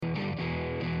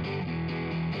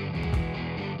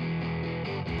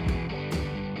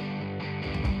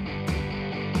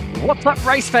What's up,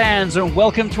 race fans, and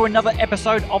welcome to another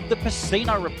episode of the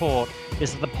Casino Report.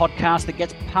 This is the podcast that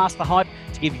gets past the hype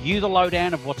to give you the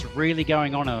lowdown of what's really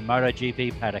going on in the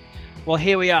MotoGP paddock. Well,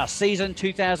 here we are, season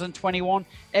 2021,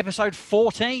 episode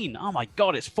 14. Oh my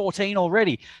God, it's 14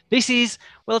 already. This is,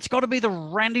 well, it's got to be the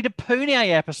Randy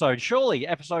DePunier episode, surely.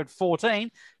 Episode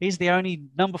 14 is the only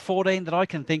number 14 that I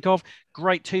can think of.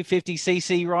 Great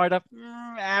 250cc rider,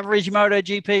 average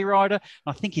MotoGP rider.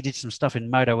 I think he did some stuff in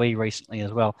Moto E recently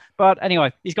as well. But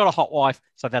anyway, he's got a hot wife,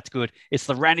 so that's good. It's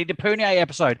the Randy DePunier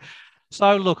episode.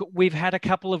 So look, we've had a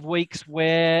couple of weeks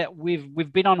where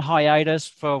we've been on hiatus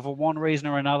for one reason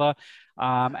or another.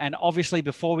 And obviously,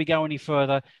 before we go any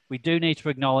further, we do need to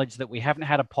acknowledge that we haven't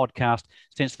had a podcast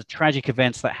since the tragic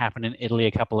events that happened in Italy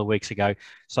a couple of weeks ago.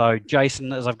 So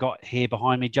Jason, as I've got here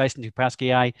behind me, Jason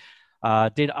Tupasquier,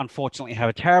 did unfortunately have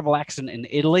a terrible accident in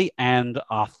Italy, and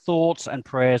our thoughts and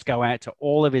prayers go out to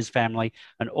all of his family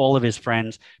and all of his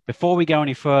friends. Before we go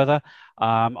any further,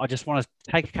 I just want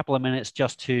to take a couple of minutes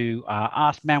just to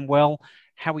ask Manuel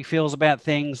how he feels about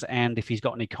things and if he's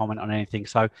got any comment on anything.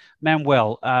 So,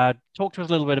 Manuel, talk to us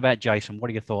a little bit about Jason. What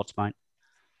are your thoughts, mate?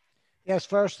 Yes,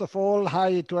 first of all,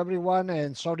 hi to everyone,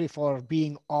 and sorry for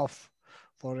being off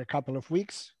for a couple of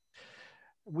weeks.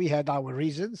 We had our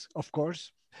reasons, of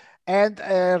course. And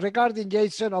regarding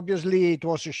Jason, obviously it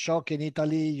was a shock in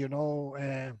Italy,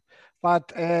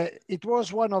 but it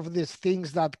was one of these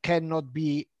things that cannot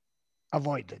be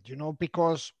avoided,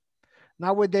 because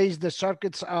nowadays the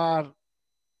circuits are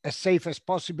as safe as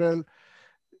possible.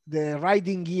 The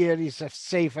riding gear is as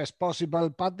safe as possible,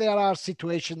 but there are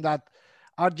situations that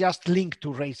are just linked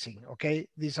to racing, okay?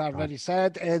 These are very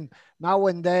sad, and now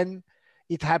and then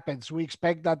it happens. We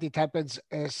expect that it happens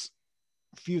as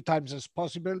few times as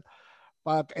possible,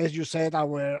 but as you said,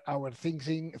 our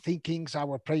thinkings,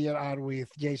 our prayer are with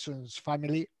Jason's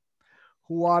family,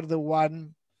 who are the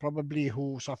one probably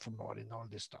who suffer more in all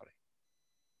this story.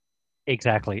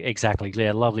 Exactly.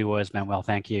 Yeah, lovely words, Manuel.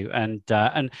 Thank you. And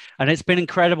it's been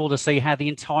incredible to see how the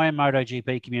entire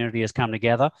MotoGP community has come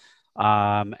together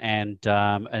and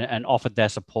offered their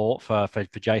support for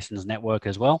Jason's network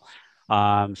as well.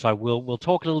 So we'll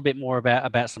talk a little bit more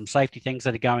about some safety things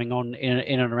that are going on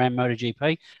in and around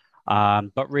MotoGP.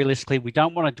 But realistically, we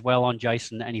don't want to dwell on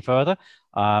Jason any further.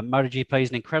 MotoGP is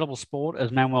an incredible sport,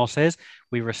 as Manuel says.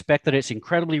 We respect that it's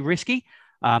incredibly risky.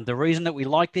 The reason that we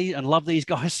like these and love these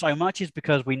guys so much is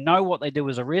because we know what they do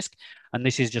is a risk. And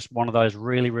this is just one of those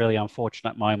really, really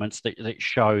unfortunate moments that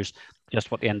shows just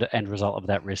what the end result of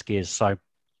that risk is. So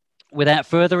without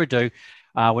further ado,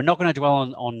 we're not going to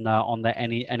dwell on that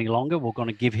any longer. We're going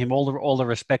to give him all the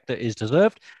respect that is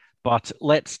deserved. But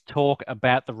let's talk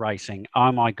about the racing.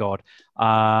 Oh my God.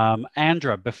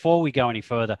 Andra, before we go any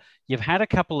further, you've had a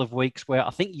couple of weeks where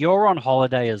I think you're on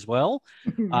holiday as well.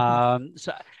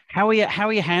 So how are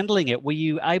you handling it? Were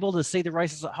you able to see the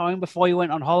races at home before you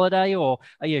went on holiday, or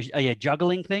are you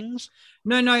juggling things?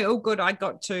 No, all good. I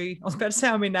was about to say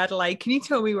I'm in Adelaide. Can you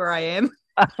tell me where I am?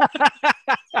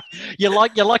 You're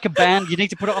like a band. You need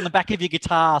to put it on the back of your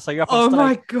guitar so you're up on stage.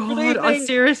 My God, I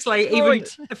seriously, even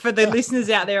for the listeners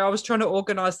out there, I was trying to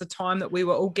organise the time that we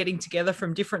were all getting together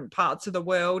from different parts of the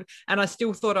world, and I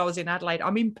still thought I was in Adelaide.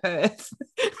 I'm in Perth.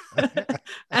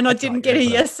 And I didn't get here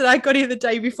yesterday. I got here the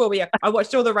day before. I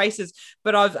watched all the races,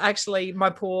 but I've actually, my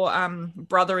poor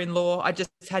brother-in-law, I just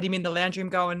had him in the lounge room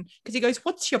going, because he goes,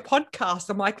 "What's your podcast?"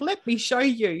 I'm like, "Let me show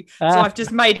you." So I've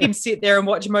just made him sit there and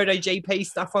watch MotoGP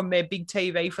stuff on their big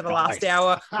TV for the last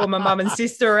hour while my mum and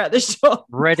sister are at the shop.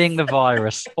 Reading the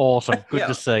virus. Awesome. Good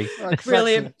to see.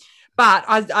 Brilliant. But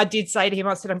I did say to him,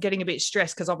 I said, I'm getting a bit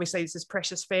stressed because obviously this is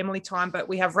precious family time, but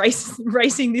we have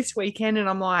racing this weekend. And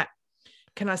I'm like,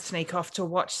 can I sneak off to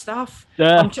watch stuff?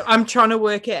 Yeah. I'm trying to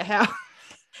work out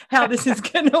how this is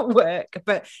going to work.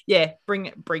 But yeah, bring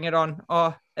it on.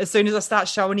 Oh, as soon as I start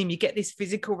showing him, you get this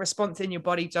physical response in your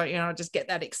body, don't you? And I just get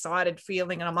that excited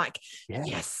feeling. And I'm like,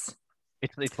 yes.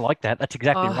 It's like that. That's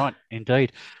exactly right,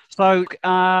 indeed. So,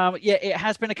 it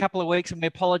has been a couple of weeks, and we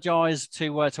apologise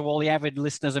to all the avid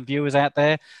listeners and viewers out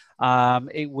there.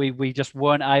 We just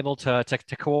weren't able to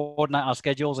coordinate our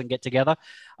schedules and get together.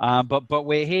 But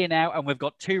we're here now, and we've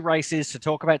got two races to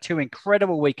talk about, two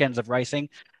incredible weekends of racing.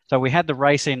 So we had the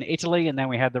race in Italy, and then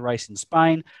we had the race in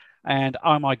Spain. And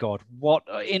oh my God, what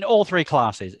in all three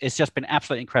classes, it's just been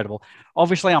absolutely incredible.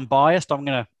 Obviously, I'm biased. I'm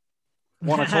going to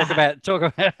want to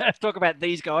talk about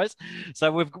these guys.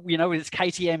 So it's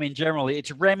KTM in general.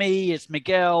 It's Remy, it's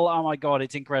Miguel. Oh my God,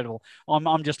 it's incredible.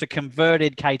 I'm just a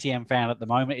converted KTM fan at the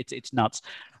moment. It's nuts.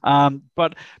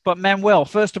 But Manuel,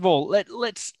 first of all,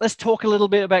 let's talk a little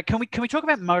bit about. Can we talk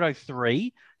about Moto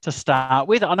 3? to start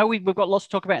with. I know we've got lots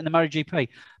to talk about in the MotoGP,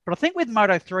 but I think with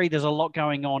Moto3, there's a lot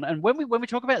going on. And when we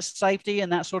talk about safety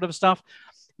and that sort of stuff,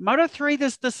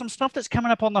 Moto3, there's some stuff that's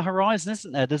coming up on the horizon,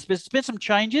 isn't there? There's been some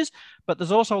changes, but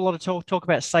there's also a lot of talk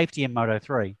about safety in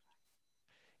Moto3.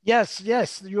 Yes,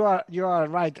 you are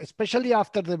right, especially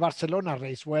after the Barcelona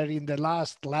race, where in the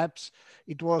last laps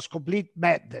it was complete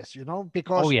madness,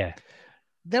 because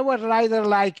they were rather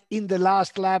like in the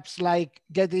last laps, like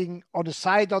getting on the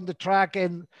side on the track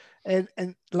and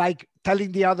like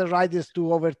telling the other riders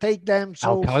to overtake them.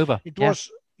 So it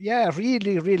was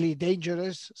really, really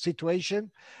dangerous situation.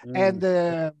 And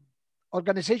the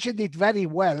organization did very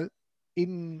well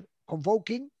in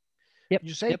convoking.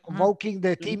 Convoking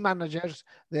the team managers,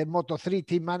 the Moto3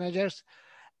 team managers,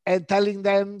 and telling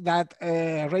them that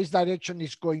race direction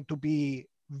is going to be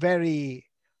very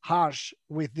harsh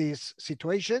with these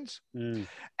situations.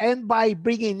 And by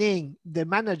bringing in the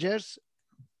managers,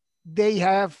 they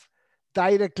have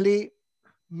directly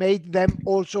made them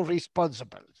also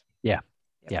responsible. Yeah.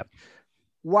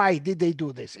 Why did they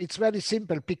do this? It's very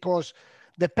simple, because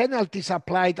the penalties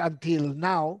applied until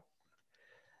now,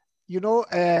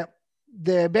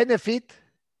 the benefit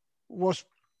was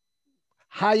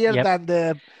higher than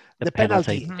the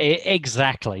penalty.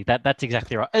 Exactly. That's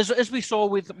exactly right. As we saw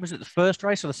with, was it the first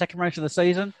race or the second race of the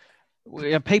season?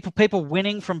 People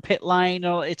winning from pit lane.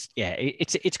 It's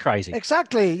crazy.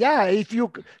 Exactly. Yeah. If you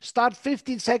start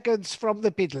 15 seconds from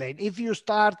the pit lane, if you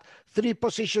start 3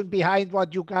 positions behind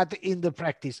what you got in the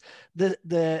practice,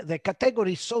 the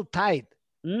category is so tight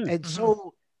and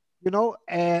so,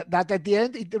 that at the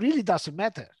end, it really doesn't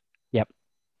matter. Yep.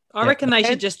 I reckon they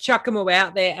should just chuck them all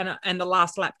out there and the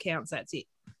last lap counts. That's it.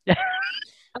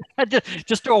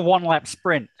 just do a 1 lap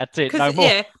sprint. That's it. No more.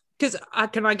 Yeah. Because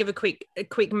can I give a quick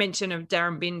mention of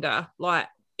Darren Binder? Like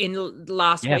in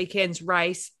last weekend's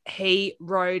race, he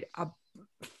rode a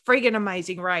friggin'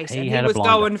 amazing race, and he was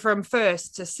going from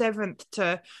 1st to 7th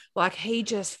to he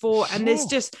just fought. And they're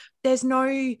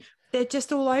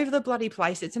just all over the bloody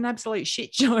place. It's an absolute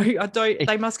shit show.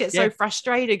 They must get so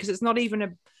frustrated because it's not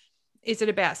even is it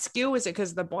about skill? Is it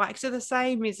because the bikes are the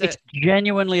same? It's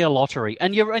genuinely a lottery.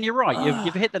 And you're right.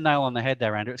 You've hit the nail on the head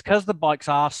there, Andrew. It's because the bikes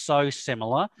are so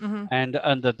similar, and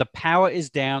the power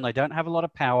is down. They don't have a lot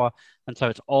of power, and so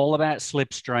it's all about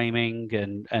slipstreaming.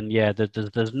 And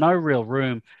there's no real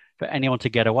room for anyone to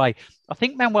get away. I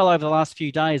think, Manuel, over the last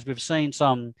few days, we've seen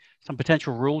some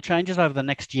potential rule changes over the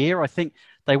next year. I think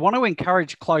they want to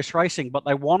encourage close racing, but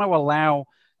they want to allow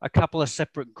a couple of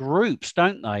separate groups,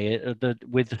 don't they?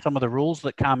 With some of the rules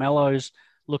that Carmelo's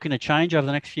looking to change over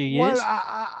the next few years.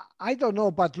 Well, I don't know,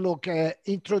 but look, try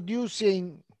to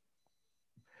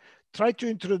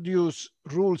introduce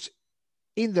rules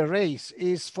in the race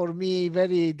is for me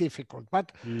very difficult.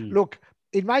 But look,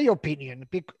 in my opinion,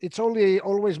 it's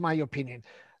always my opinion.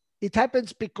 It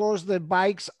happens because the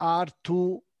bikes are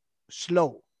too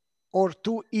slow or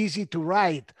too easy to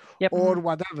ride or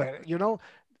whatever,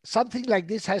 Something like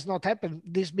this has not happened.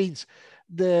 This means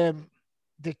the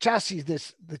chassis,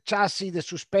 the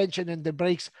suspension and the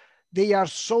brakes, they are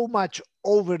so much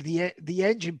over the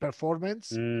engine performance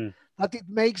that it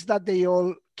makes that they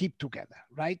all keep together,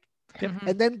 right?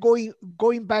 And then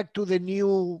going back to the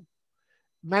new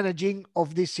managing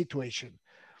of this situation.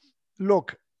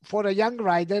 Look, for a young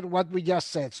rider, what we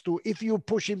just said, if you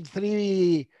push him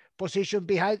 3 positions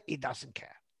behind, he doesn't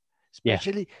care.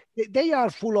 Especially they are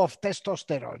full of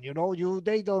testosterone,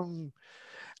 they don't.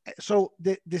 So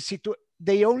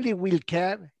they only will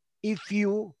care if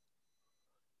you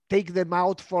take them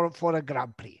out for a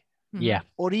Grand Prix,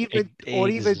 or even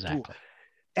 2,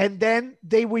 and then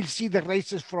they will see the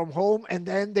races from home, and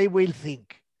then they will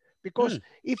think, because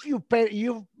if you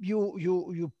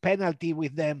penalty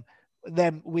with them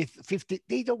with 50,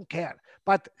 they don't care,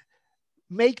 but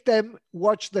make them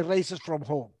watch the races from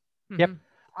home.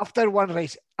 After one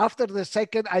race, after the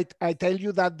second, I tell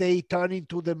you that they turn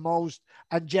into the most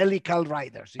angelical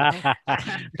riders.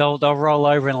 They'll roll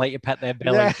over and let you pat their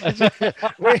belly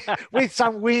with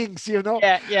some wings,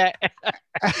 Yeah.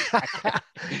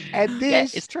 And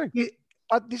this, it's true.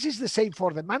 But this is the same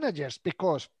for the managers,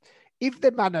 because if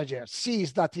the manager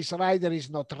sees that his rider is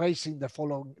not racing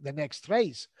the next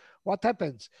race, what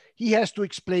happens? He has to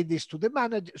explain this to the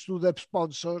manager, to the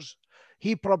sponsors.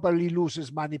 He probably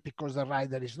loses money because the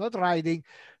rider is not riding.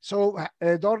 So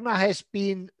Dorna has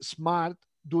been smart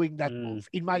doing that move,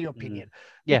 in my opinion.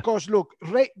 Because look,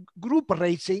 group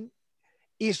racing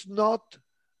is not,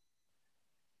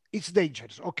 it's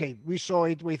dangerous. Okay, we saw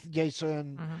it with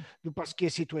Jason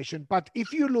Dupasquier's situation. But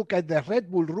if you look at the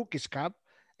Red Bull Rookies Cup,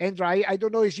 and I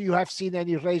don't know if you have seen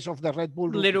any race of the Red Bull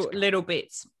Rookies Cup. Little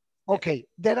bits. Okay,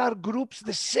 there are groups,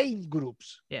 the same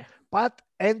groups. Yeah.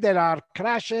 And there are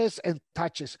crashes and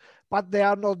touches, but they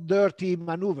are not dirty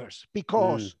maneuvers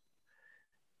because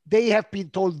they have been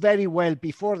told very well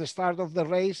before the start of the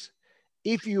race,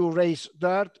 if you race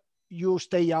dirt, you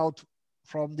stay out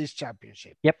from this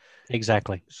championship. Yep,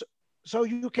 exactly. So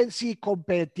you can see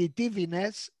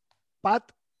competitiveness,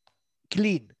 but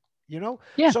clean,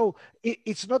 Yeah. So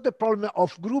it's not a problem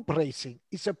of group racing.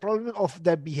 It's a problem of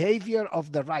the behavior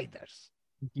of the riders.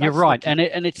 You're right, and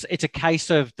it's a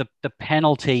case of the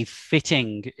penalty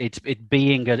fitting it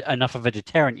being enough of a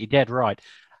deterrent. You're dead right,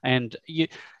 and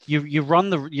you run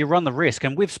the risk,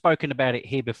 and we've spoken about it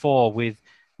here before with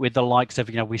the likes of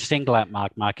we single out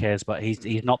Marc Marquez, but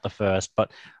he's not the first.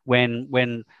 But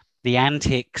when the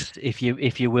antics, if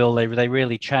you will, they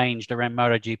really changed around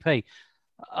MotoGP.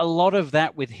 A lot of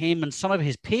that with him and some of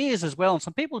his peers as well, and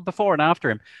some people before and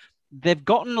after him. They've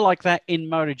gotten like that in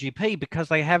MotoGP because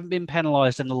they haven't been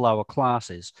penalized in the lower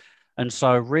classes. And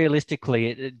so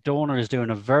realistically, Dorna is doing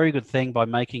a very good thing by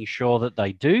making sure that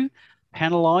they do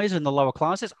penalize in the lower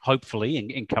classes, hopefully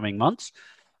in coming months,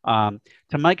 to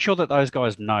make sure that those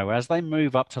guys know as they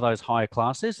move up to those higher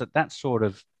classes that sort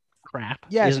of crap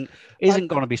isn't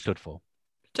going to be stood for.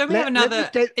 So we have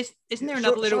another. Isn't there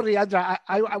another little? Sorry, Andra.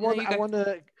 I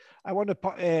want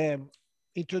to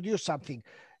introduce something.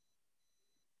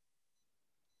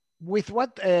 With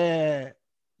what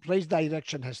race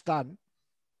direction has done,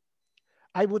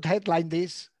 I would headline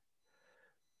this: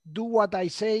 "Do what I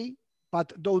say,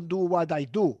 but don't do what I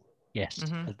do." Yes,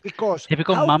 because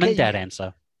typical mum and dad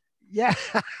answer. Yeah,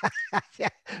 yeah.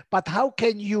 But how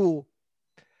can you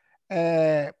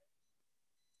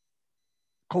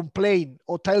complain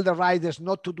or tell the riders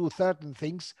not to do certain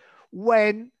things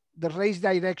when the race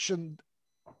direction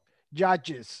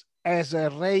judges as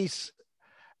a race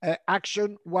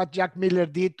action what Jack Miller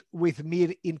did with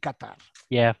Mir in Qatar?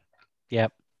 Yeah.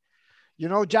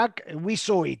 Jack, we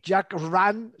saw it. Jack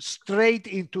ran straight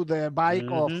into the bike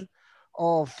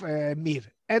of Mir,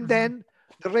 and then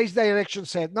the race direction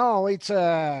said, "No, it's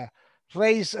a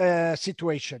race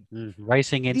situation,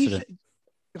 racing incident."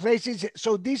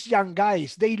 So these young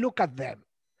guys, they look at them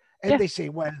and they say,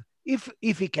 "Well,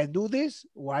 if he can do this,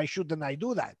 why shouldn't I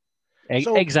do that?"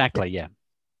 So exactly.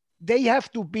 They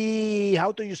have to be,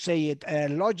 how do you say it,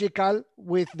 logical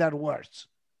with their words.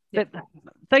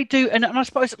 They do. And I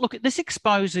suppose, look, this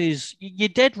exposes, you're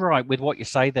dead right with what you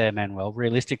say there, Manuel.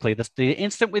 Realistically, the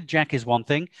incident with Jack is one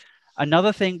thing.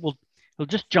 Another thing, we'll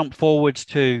just jump forwards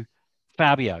to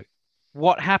Fabio.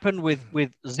 What happened with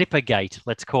Zippergate,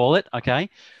 let's call it, okay?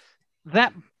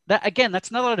 That again, that's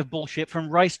another load of bullshit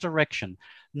from race direction.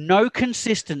 No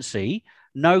consistency,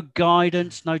 no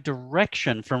guidance, no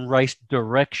direction from race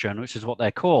direction, which is what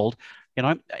they're called.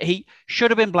 He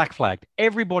should have been black flagged.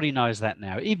 Everybody knows that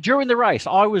now. During the race,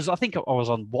 I think I was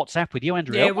on WhatsApp with you,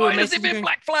 Andrew. Yeah, why has he been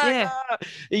black flagged?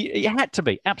 Yeah. He had to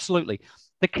be, absolutely.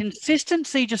 The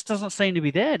consistency just doesn't seem to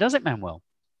be there, does it, Manuel?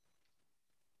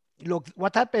 Look,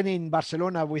 what happened in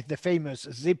Barcelona with the famous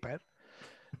Zipper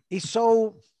is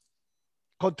so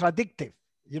contradictory,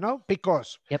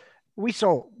 because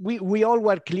we all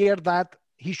were clear that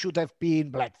he should have been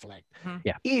black flagged.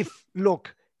 Yeah.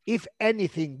 If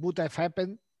anything would have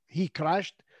happened, he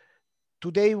crashed,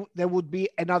 today there would be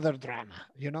another drama,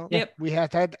 Yep. We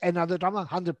had another drama,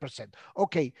 100%.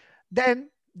 Okay, then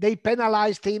they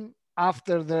penalized him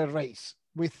after the race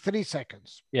with 3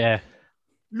 seconds. Yeah.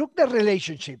 Look the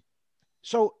relationship.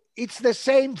 So it's the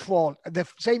same fault, the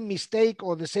same mistake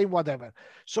or the same whatever.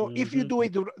 So if you do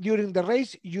it during the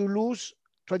race, you lose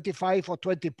 25 or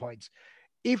 20 points.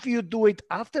 If you do it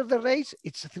after the race,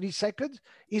 it's 3 seconds.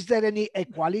 Is there any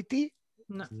equality?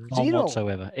 No. None 0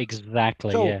 whatsoever.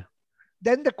 Exactly. So yeah.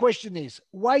 Then the question is,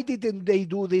 why didn't they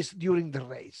do this during the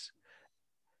race?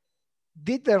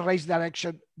 Did the race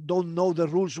direction don't know the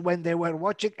rules when they were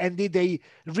watching, and did they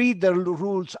read the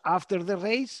rules after the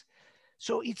race?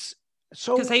 So it's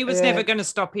so because he was never going to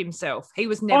stop himself. He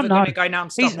was never going to go, "No, I'm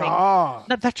stopping." No,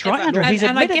 that's right, Andrew. He's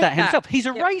admitted that himself. He's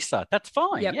a racer. That's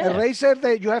fine. Yep. Yeah. A racer,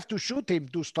 that you have to shoot him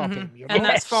to stop him. And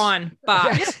that's fine.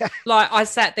 But like, I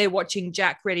sat there watching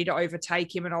Jack ready to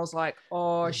overtake him, and I was like,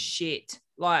 "Oh shit!"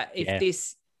 Like, if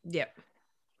this,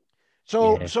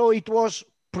 So it was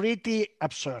pretty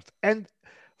absurd. And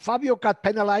Fabio got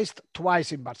penalized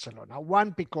twice in Barcelona. One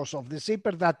because of the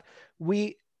zipper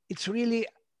it's really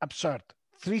absurd.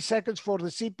 3 seconds for the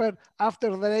zipper after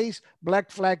the race, black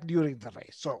flag during the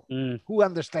race. So who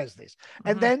understands this?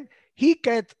 And then he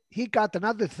got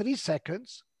another 3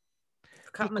 seconds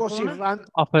because he ran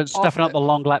stuffing up the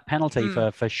long lap penalty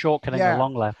for shortcutting the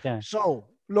long lap. Yeah. So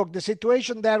look, the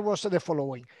situation there was the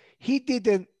following. He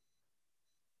didn't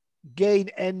gain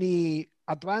any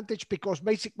advantage because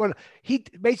he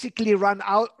basically ran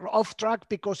out off track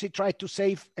because he tried to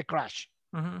save a crash.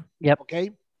 Yep.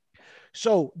 Okay.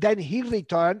 So then he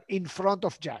returned in front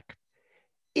of Jack.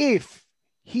 If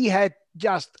he had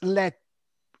just let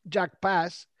Jack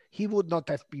pass, he would not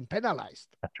have been penalized.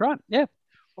 That's right. Yeah.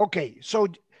 Okay. So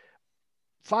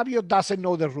Fabio doesn't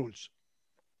know the rules,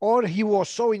 or he was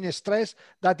so in stress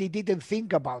that he didn't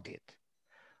think about it.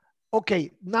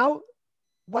 Okay. Now,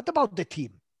 what about the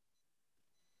team?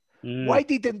 Why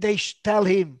didn't they tell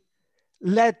him,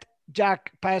 let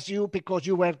Jack pass you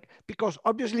because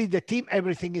obviously the team,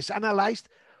 everything is analyzed.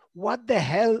 What the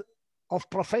hell of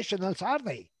professionals are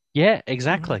they? Yeah,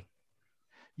 exactly.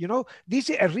 You know,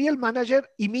 a real manager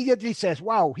immediately says,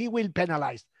 wow, he will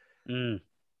penalize.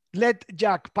 Let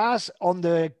Jack pass on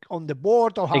the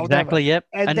board or however. Exactly, yep.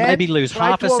 And maybe lose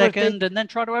half a second and then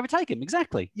try to overtake him.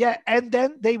 Exactly. Yeah, and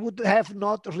then they would have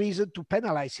not reason to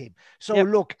penalize him. So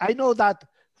look, I know that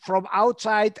from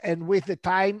outside and with the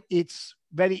time, it's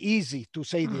very easy to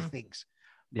say these things.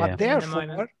 But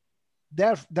therefore,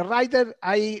 the rider,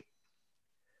 I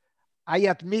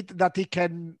admit that he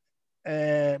can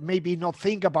maybe not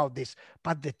think about this,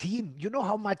 but the team, you know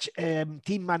how much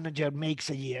team manager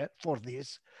makes a year for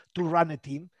this to run a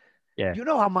team. Yeah. You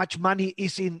know how much money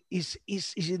is in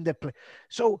the play.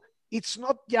 So it's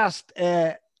not just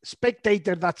a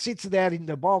spectator that sits there in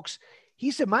the box.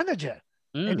 He's a manager.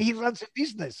 And he runs a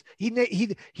business. He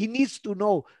needs to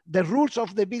know the rules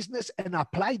of the business and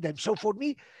apply them. So for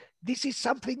me, this is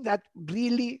something that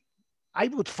really, I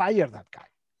would fire that guy.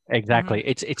 Exactly.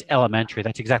 It's elementary.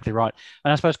 That's exactly right.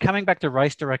 And I suppose coming back to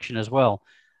race direction as well,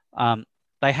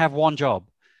 they have one job,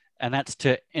 and that's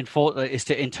to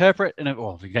interpret. And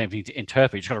well, you don't need to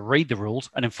interpret. You just got to read the rules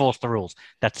and enforce the rules.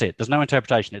 That's it. There's no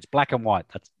interpretation. It's black and white.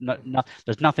 That's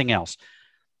there's nothing else.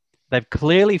 They've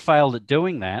clearly failed at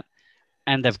doing that.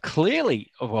 And they've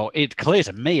clearly, well, it's clear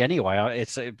to me anyway,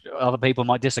 it's other people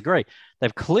might disagree.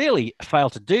 They've clearly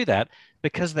failed to do that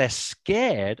because they're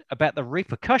scared about the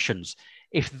repercussions.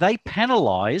 If they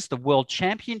penalize the world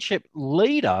championship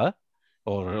leader,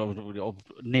 or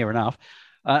near enough,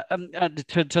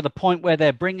 to the point where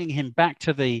they're bringing him back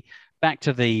to the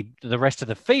rest of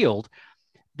the field,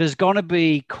 there's going to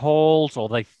be calls, or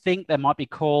they think there might be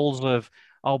calls of,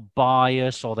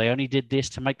 bias, or they only did this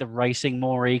to make the racing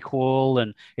more equal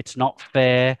and it's not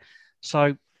fair.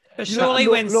 So but surely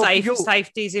when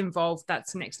safety is involved,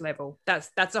 that's next level.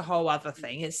 That's a whole other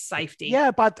thing. It's safety.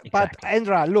 Yeah, but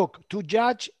Andra, look, to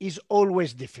judge is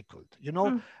always difficult. You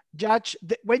know,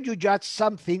 when you judge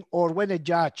something, or when a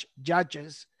judge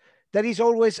judges, there is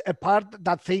always a part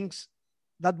that thinks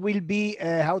that will be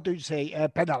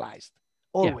penalized.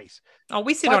 Always. Yeah.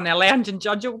 We sit on our lounge and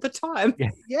judge all the time.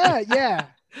 Yeah.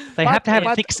 They have to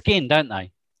have thick skin, don't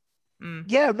they?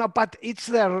 Yeah, no, but it's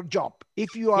their job.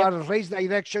 If you are race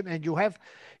direction and you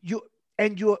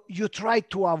try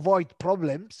to avoid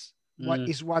problems,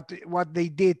 what they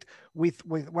did with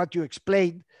what you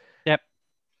explained. Yep.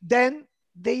 Then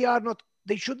they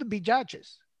shouldn't be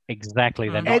judges. Exactly.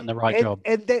 They're not in the right job.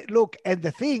 And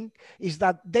the thing is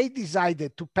that they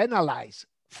decided to penalize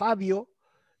Fabio,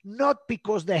 not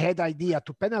because they had idea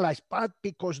to penalize, but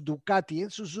because Ducati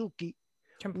and Suzuki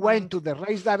went to the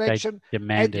race direction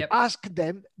and asked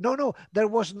them. No, there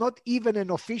was not even an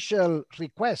official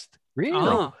request. Really?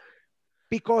 No,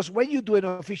 because when you do an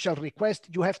official request,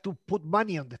 you have to put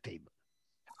money on the table.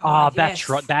 That's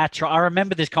right. That's right. I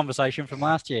remember this conversation from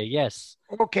last year. Yes.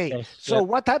 Okay. Yes. So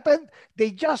what happened?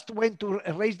 They just went to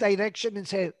a race direction and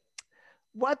said,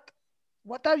 what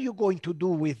are you going to do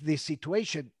with this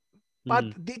situation?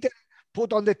 But didn't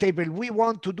put on the table, we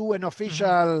want to do an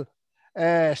official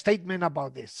statement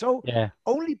about this. So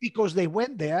only because they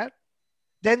went there,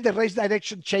 then the race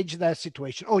direction changed their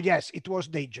situation. Oh, yes, it was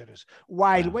dangerous.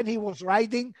 While when he was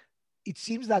riding, it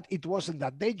seems that it wasn't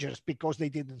that dangerous because they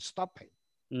didn't stop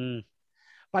him.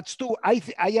 But Stu, I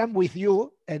am with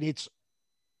you, and it's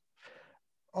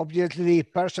obviously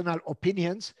personal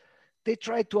opinions. They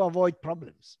try to avoid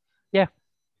problems. Yeah.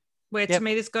 Where to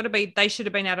me, there's got to be, they should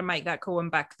have been able to make that call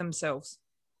and back themselves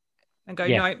and go,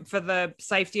 no, for the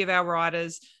safety of our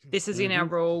riders, this is in our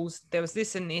rules. There was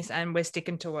this and this, and we're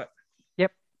sticking to it.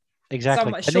 Yep,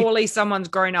 exactly. Surely someone's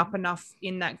grown up enough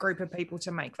in that group of people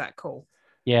to make that call.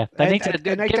 Yeah, they need to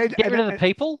get rid of the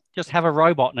people, just have a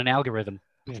robot and an algorithm.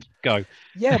 Go.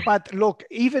 Yeah, but look,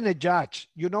 even a judge,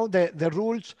 you know, the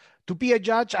rules to be a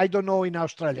judge, I don't know in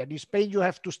Australia. In Spain, you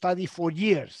have to study for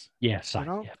years. Yes, you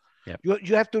know? Yep.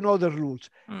 You have to know the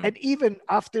rules. And even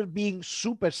after being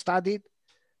super studied,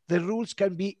 the rules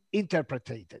can be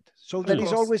interpreted. So there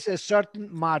is always a certain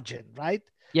margin, right?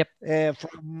 Yep.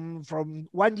 From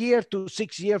 1 year to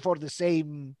 6 years for the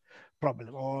same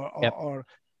problem, Yep. or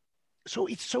so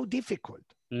it's so difficult,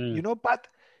 Mm. you know. But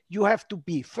you have to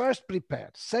be first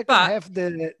prepared, second But- have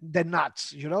the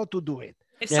nuts, you know, to do it.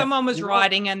 If Yeah. someone was You know-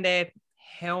 riding and their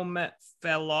helmet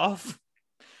fell off,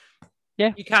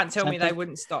 Yeah. you can't tell Same me they thing.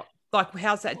 wouldn't stop. Like,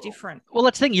 how's that different? Well,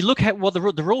 that's the thing. You look at what the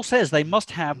rule says. They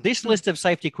must have this list of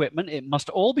safety equipment. It must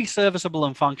all be serviceable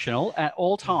and functional at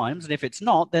all times. And if it's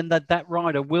not, then that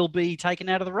rider will be taken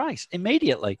out of the race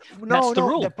immediately. That's the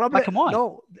rule. The problem, Black and white.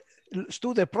 no,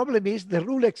 Stu, the problem is the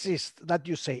rule exists that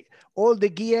you say all the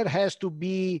gear has to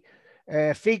be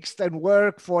fixed and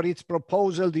work for its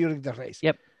proposal during the race.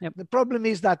 Yep. The problem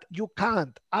is that you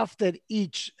can't, after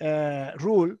each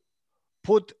rule,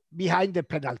 put behind the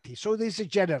penalty. So there's a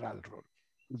general rule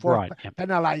for Right. Yep.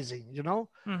 penalizing, you know,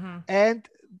 Mm-hmm.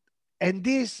 and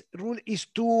this rule is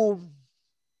too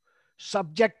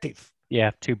subjective.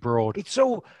 Yeah. Too broad. It's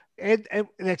so, and an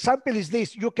example is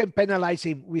this: you can penalize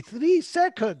him with 3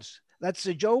 seconds. That's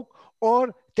a joke,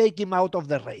 or take him out of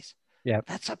the race. Yeah.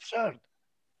 That's absurd.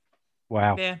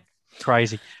 Wow. Yeah.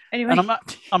 Crazy. Anyway, And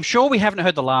I'm sure we haven't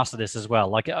heard the last of this as well.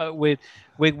 Like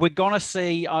we're gonna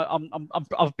see.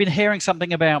 I've been hearing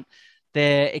something about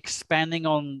they're expanding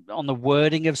on the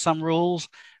wording of some rules,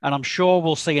 and I'm sure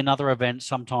we'll see another event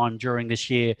sometime during this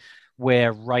year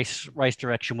where race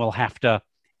direction will have to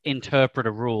interpret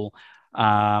a rule.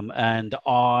 And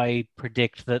I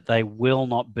predict that they will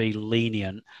not be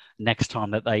lenient next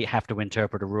time that they have to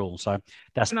interpret a rule. So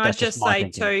that's can I that's just my say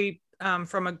thinking. too,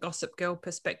 from a Gossip Girl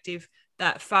perspective,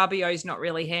 that Fabio's not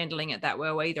really handling it that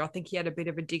well either. I think he had a bit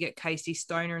of a dig at Casey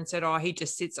Stoner and said, he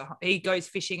just he goes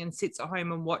fishing and sits at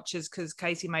home and watches, because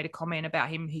Casey made a comment about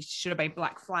him. He should have been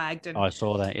black flagged. And I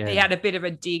saw that. Yeah. he had a bit of a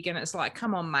dig, and it's like,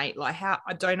 come on, mate. Like, how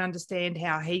I don't understand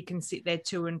how he can sit there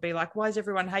too and be like, why is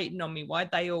everyone hating on me? Why'd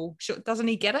they all? Doesn't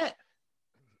he get it?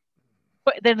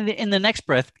 But then in the next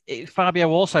breath, Fabio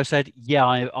also said, "Yeah,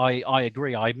 I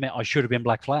agree. I admit I should have been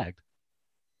black flagged."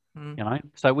 Hmm. You know,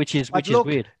 so which is But look,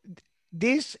 weird.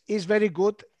 This is very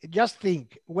good. Just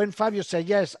think, when Fabio said,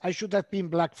 yes, I should have been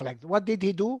black flagged, what did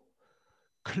he do?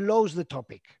 Close the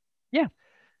topic. Yeah.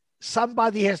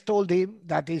 Somebody has told him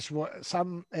that is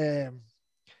some,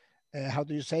 how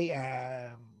do you say,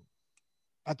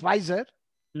 advisor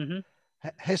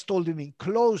has told him,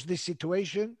 close this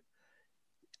situation,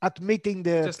 admitting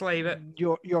Just leave it.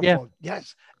 your Yeah. fault.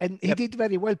 Yes. And he Yep. did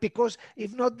very well, because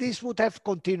if not, this would have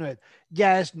continued.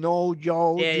 Yes, no,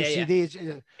 Joe, Yeah, you yeah, see yeah. this.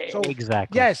 So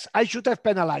Exactly. yes, I should have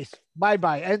penalized.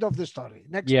 Bye-bye. End of the story.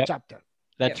 Next Yep. chapter.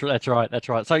 That's right. That's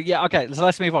right. So yeah, okay. So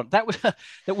let's move on. That was that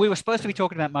we were supposed to be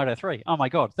talking about Moto 3. Oh my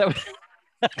god, that was.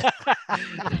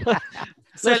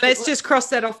 So let's just cross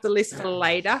that off the list for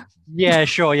later. Yeah,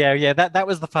 sure. Yeah. That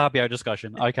was the Fabio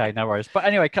discussion. Okay, no worries. But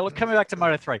anyway, coming back to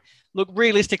Moto 3. Look,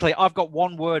 realistically, I've got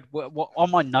one word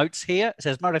on my notes here. It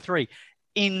says Moto 3,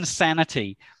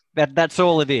 insanity. That's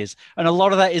all it is. And a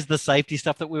lot of that is the safety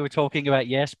stuff that we were talking about,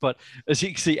 yes. But as you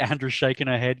can see, Andrew's shaking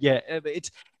her head. Yeah,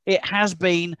 it has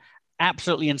been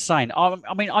absolutely insane.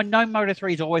 I mean, I know Moto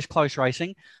 3 is always close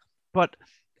racing, but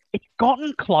it's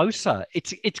gotten closer.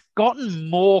 It's gotten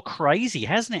more crazy,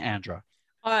 hasn't it, Andrew?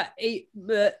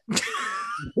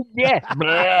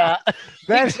 Yeah.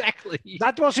 Exactly.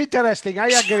 That was interesting. I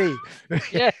agree.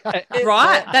 Yeah.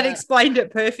 Right. That explained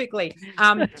it perfectly.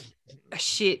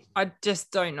 Shit. I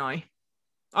just don't know.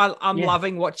 I'm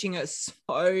loving watching it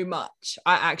so much.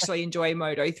 I actually enjoy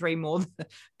Moto 3 more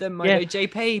than Moto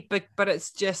GP, but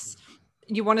it's just,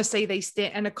 you want to see these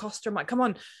and Acosta. I'm like, come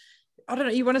on. I don't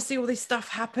know. You want to see all this stuff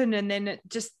happen, and then it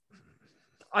just,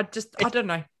 I don't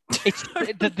know. It's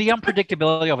the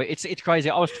unpredictability of it. It's crazy.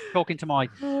 I was talking to my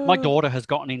daughter has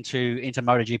gotten into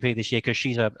MotoGP this year because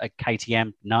she's a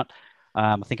KTM nut.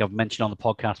 I think I've mentioned on the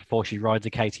podcast before, she rides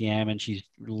a KTM and she's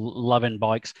loving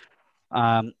bikes.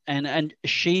 And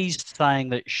she's saying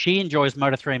that she enjoys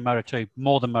Moto 3 and Moto 2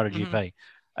 more than MotoGP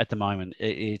at the moment.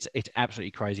 It's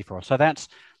absolutely crazy for us. So that's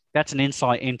an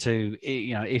insight into,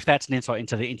 if that's an insight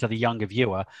into the younger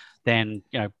viewer, then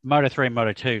Moto 3 and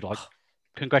Moto 2, like,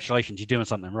 congratulations, you're doing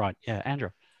something right. Yeah, Andrew.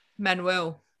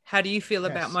 Manuel, how do you feel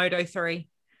about Moto 3?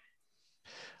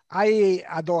 I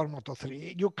adore Moto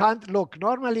 3. You can't look.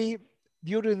 Normally,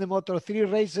 during the Moto 3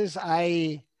 races,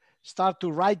 I start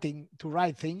to write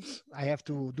things I have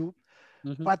to do.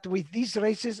 But with these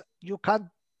races,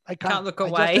 I can't look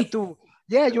away. I just have to,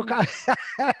 you can't,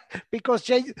 because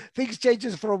things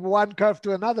changes from one curve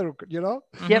to another,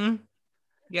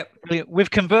 Yep.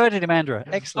 We've converted him, Andrew.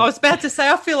 Excellent. I was about to say,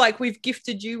 I feel like we've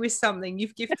gifted you with something.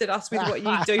 You've gifted us with what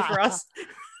you do for us.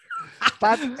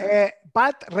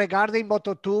 But regarding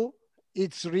Moto 2,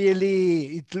 it's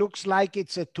really, it looks like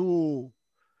it's a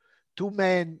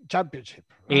two-man championship.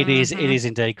 It is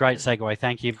indeed. Great segue.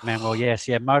 Thank you, Manuel. Yes,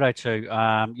 yeah, Moto 2.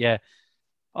 Yeah.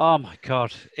 Oh my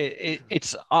God.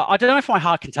 It's I don't know if my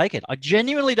heart can take it. I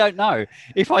genuinely don't know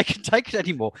if I can take it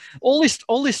anymore. All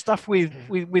this stuff with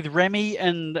Remy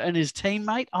and his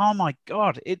teammate. Oh my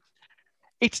God.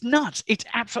 It's nuts. It's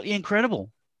absolutely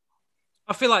incredible.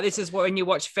 I feel like this is when you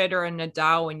watch Federer and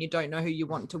Nadal and you don't know who you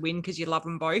want to win because you love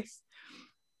them both.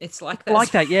 It's like that.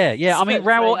 Like that, yeah, yeah. I mean,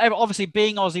 Raoul, Especially- obviously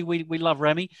being Aussie, we love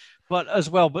Remy, but as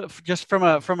well, but just from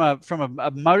a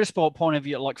motorsport point of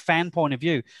view, like fan point of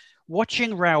view,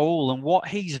 watching Raoul and what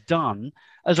he's done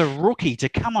as a rookie to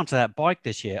come onto that bike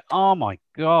this year. Oh my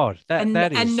God, that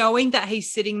is. And knowing that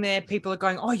he's sitting there, people are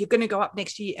going, "Oh, you're going to go up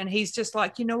next year," and he's just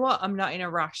like, "You know what? I'm not in a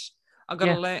rush. I've got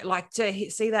to learn." Like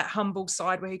to see that humble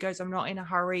side where he goes, "I'm not in a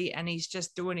hurry," and he's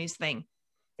just doing his thing.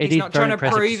 He's not trying to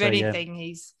prove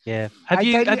anything. Yeah. Have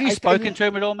you spoken to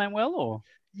him at all, Manuel? Or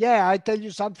yeah, I tell you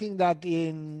something that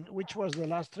which was the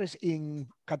last race in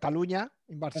Catalonia,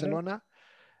 in Barcelona.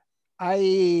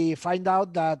 I find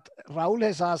out that Raúl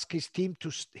has asked his team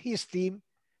to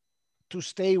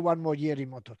stay one more year in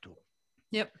Moto2.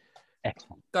 Yep.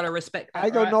 Excellent. Got to respect that. I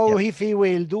don't know if he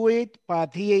will do it,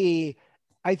 but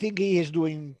I think he's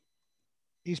being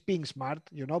smart,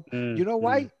 you know. You know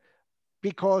why?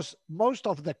 Because most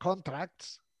of the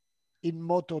contracts in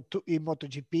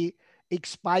MotoGP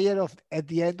expire at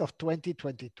the end of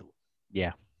 2022.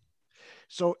 Yeah.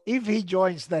 So if he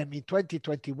joins them in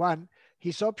 2021,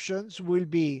 his options will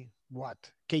be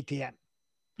what? KTM.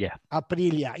 Yeah.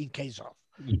 Aprilia in case of.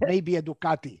 Maybe a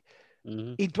Ducati.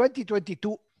 Mm-hmm. In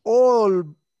 2022, all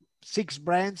 6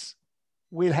 brands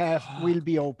will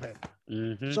be open.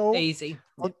 Mm-hmm. So easy.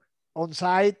 On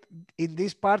site, in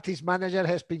this part, his manager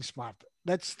has been smart.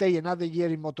 Let's stay another year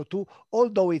in Moto2,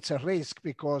 although it's a risk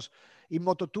because in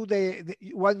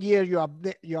Moto2, one year you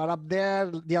are up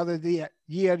there, the other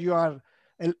year you are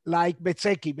like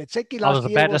Bezzecchi. Bezzecchi last year I was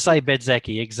about to say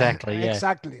Bezzecchi, exactly. Yeah.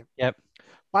 Exactly. Yep.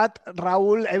 But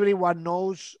Raúl, everyone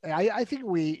knows. I think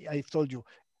I've told you,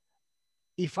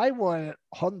 if I were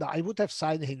Honda, I would have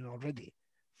signed him already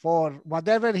for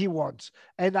whatever he wants,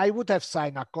 and I would have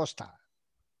signed Acosta.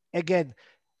 Again,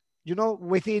 you know,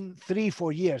 within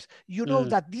 3-4 years, you know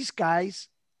that these guys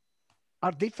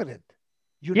are different.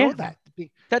 You know that.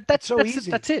 That's so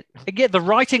easy. That's it. Again, the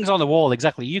writing's on the wall.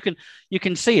 Exactly. You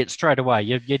can see it straight away.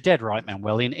 You're dead right,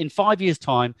 Manuel. In 5 years'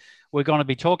 time, we're going to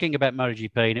be talking about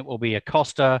MotoGP, and it will be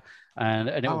Acosta, and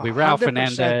it will be Raul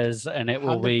Fernandez, and it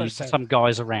will 100%. Be some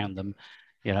guys around them.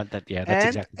 You know that. Yeah, that's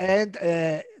exactly. And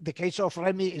the case of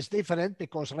Remy is different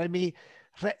because Remy.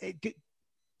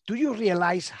 Do you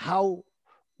realize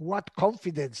what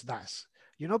confidence does?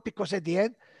 You know, because at the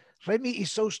end, Remy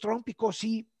is so strong because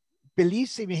he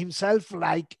believes in himself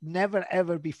like never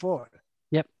ever before.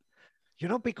 Yep. You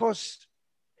know, because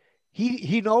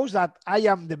he knows that I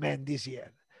am the man this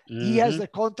year. He has the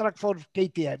contract for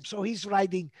KTM, so he's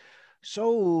riding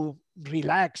so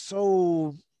relaxed,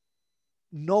 so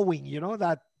knowing, you know,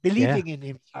 that believing in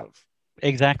himself.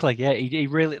 Exactly. Yeah. He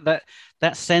really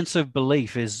that sense of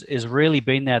belief is really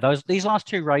been there. These last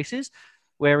 2 races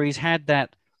where he's had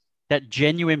that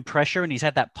genuine pressure and he's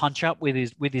had that punch up with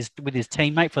his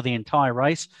teammate for the entire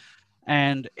race,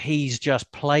 and he's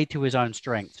just played to his own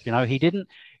strengths. You know, he didn't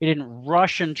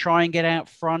rush and try and get out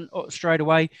front straight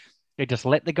away. He just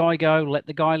let the guy go, let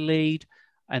the guy lead,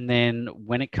 and then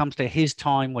when it comes to his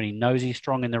time, when he knows he's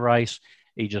strong in the race,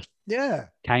 he just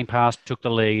came past, took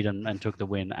the lead, and took the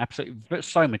win. Absolutely,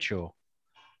 so mature.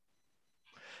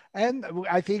 And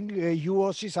I think you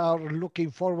Aussies are looking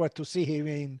forward to see him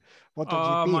in MotoGP.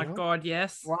 Oh my God,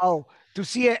 yes! Wow, to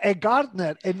see a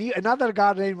Gardner, another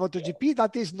Gardner in MotoGP,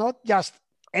 that is not just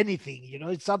anything. You know,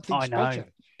 it's something special.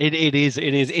 It is.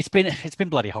 It's been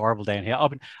bloody horrible down here.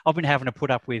 I've been having to put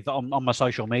up with on my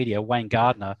social media Wayne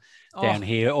Gardner down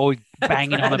here, all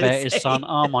banging on about his son.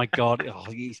 Oh my God,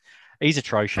 he's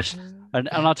atrocious. And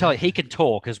I'll tell you, he can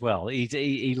talk as well.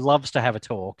 He loves to have a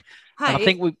talk. Hey, and I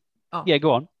think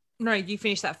go on. No, you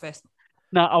finish that first.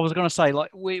 No, I was going to say, like,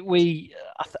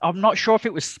 I'm not sure if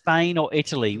it was Spain or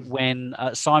Italy when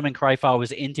Simon Crafar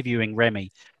was interviewing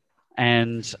Remy,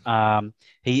 and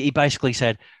he basically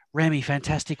said, "Remy,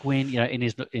 fantastic win," you know, in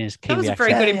his Kiwi accent. That was a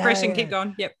very good impression. Keep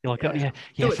going. Yep.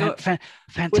 You're like,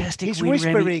 fantastic He's win,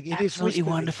 whispering. Remy. Absolutely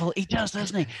wonderful. He does,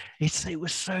 doesn't he? It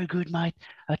was so good, mate.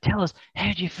 Tell us,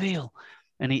 how do you feel?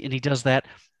 And he does that.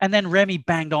 And then Remy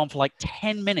banged on for like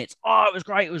 10 minutes. Oh, it was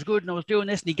great. It was good. And I was doing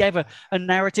this. And he gave a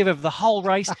narrative of the whole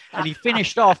race. And he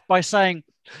finished off by saying,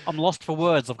 "I'm lost for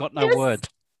words. I've got no words."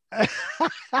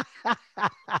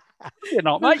 You're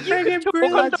not, mate. You can talk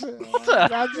Brilliant. underwater.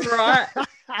 That's Right.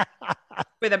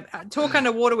 With a talk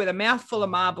underwater with a mouthful of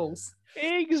marbles.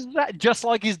 Exactly, just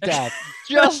like his dad,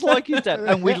 just like his dad,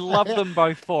 and we love them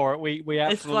both for it. We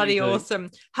absolutely It's bloody do.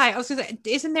 awesome. Hey, I was going to say,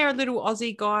 isn't there a little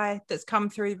Aussie guy that's come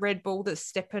through Red Bull that's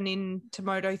stepping into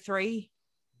Moto 3?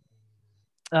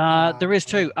 There is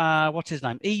too. What's his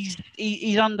name? He's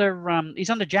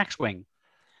under Jack's wing.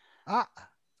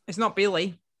 It's not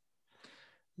Billy.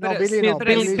 no, it's- Billy, no, but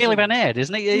Billy, it's- Billy Van Aert,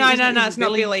 isn't he? No, Isn't it's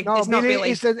not Billy. No, It's not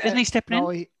Billy. Isn't he stepping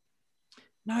no, in?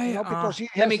 No, because he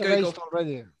let has me Google. raced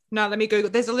already. No, let me Google.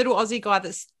 There's a little Aussie guy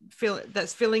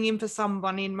that's filling in for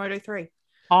someone in Moto 3.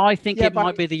 I think Yeah, it but-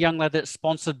 might be the young lad that's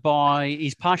sponsored by.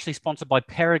 He's partially sponsored by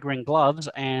Peregrine Gloves.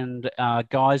 And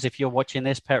guys, if you're watching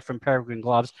this from Peregrine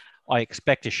Gloves, I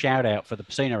expect a shout out for the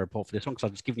Piscina report for this one because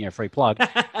I'm just giving you a free plug.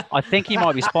 I think he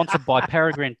might be sponsored by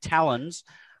Peregrine Talons,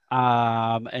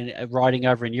 and riding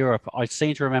over in Europe. I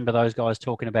seem to remember those guys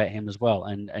talking about him as well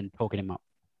and talking him up.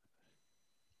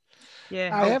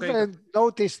 Yeah, I I'll haven't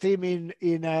noticed him in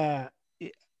the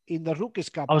Rookies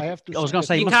Cup. I was have to gonna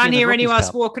say, you must be can't in the hear any of Rookies us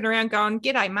Cup. walking around going,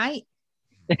 "G'day, mate."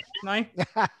 No,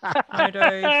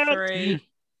 Moto 3.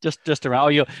 Just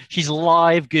around. Oh, she's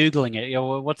live googling it.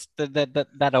 What's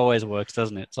that always works,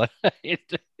 doesn't it? So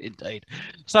indeed.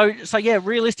 So yeah,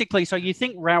 realistically, so you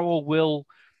think Raoul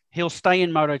he'll stay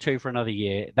in Moto 2 for another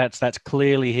year? That's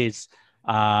clearly his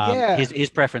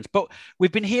preference. But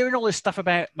we've been hearing all this stuff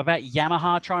about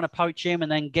Yamaha trying to poach him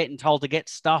and then getting told to get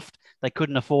stuffed. They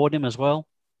couldn't afford him as well.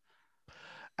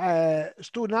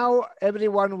 Stu, now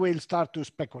everyone will start to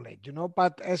speculate,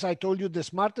 but as I told you, the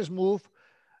smartest move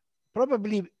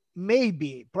probably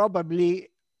maybe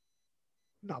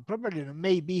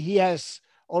he has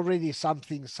already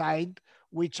something signed,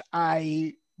 which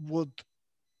I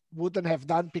wouldn't have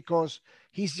done because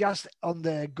he's just on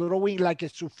the growing like a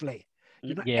souffle.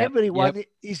 Everyone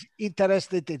is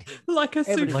interested in him. Like a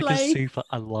souffle. Like a souffle.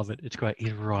 I love it. It's great.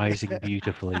 He's rising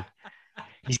beautifully.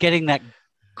 He's getting that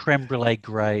creme brulee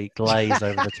glaze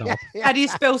over the top. How do you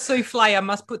spell souffle? I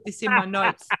must put this in my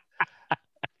notes.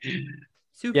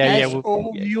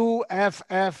 Souffle.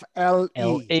 Souffle.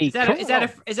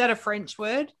 Is that a French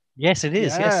word? Yes, it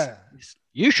is. Yeah. Yes.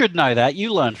 You should know that.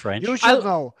 You learned French. You should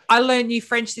know. I learned new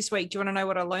French this week. Do you want to know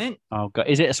what I learned? Oh God,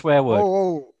 is it a swear word?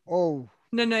 Oh.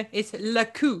 No, it's le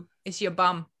cou. It's your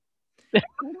bum.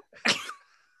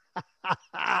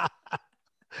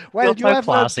 Well, you have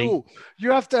classy. Two.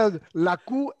 You have to la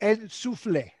cou and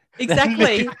souffle.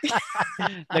 Exactly.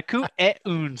 Le coup est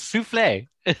un soufflé.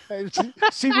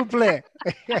 S'il vous plaît.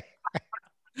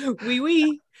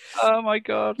 Oui. Oh my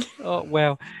God. Oh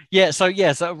wow. So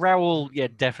Raoul,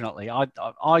 definitely.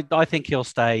 I think he'll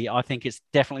stay. I think it's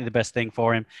definitely the best thing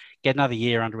for him. Get another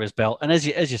year under his belt, and as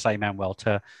you say, Manuel,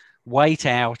 to wait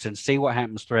out and see what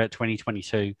happens throughout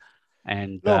 2022.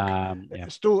 And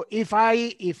look, Stu, if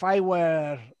I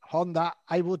were Honda,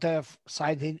 I would have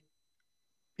signed him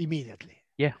immediately.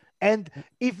 Yeah. And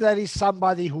if there is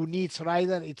somebody who needs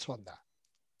rider, it's Honda.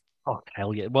 Oh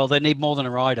hell yeah! Well, they need more than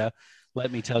a rider.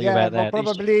 Let me tell you about that.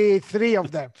 Probably three of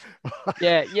them.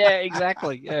 Yeah,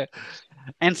 exactly. Yeah,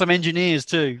 and some engineers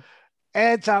too.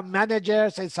 And some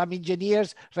managers and some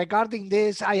engineers. Regarding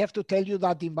this, I have to tell you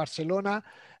that in Barcelona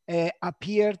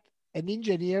appeared an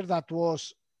engineer that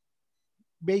was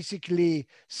basically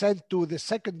sent to the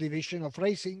second division of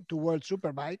racing, to World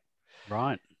Superbike.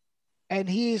 Right. And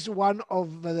he is one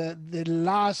of the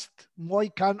last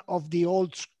Mohican of the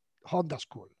old Honda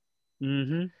school.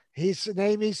 Mm-hmm. His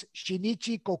name is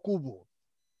Shinichi Kokubu.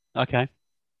 Okay.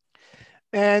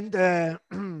 And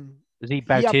is he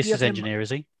Bautista's engineer,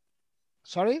 is he?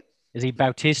 Sorry? Is he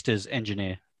Bautista's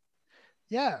engineer?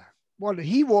 Yeah. Well,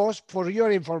 he was, for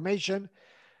your information,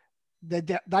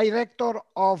 the director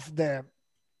of the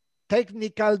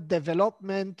technical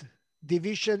development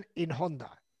division in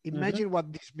Honda. Imagine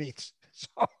what this means.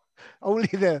 So only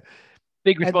the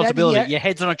big responsibility. Your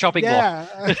head's on a chopping block.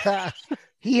 Yeah.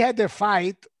 He had a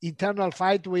internal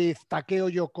fight with Takeo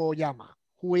Yokoyama,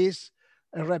 who is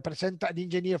an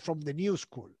engineer from the new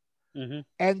school. Mm-hmm.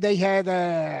 And they had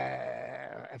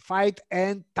a fight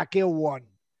and Takeo won.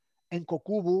 And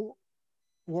Kokubu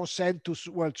was sent to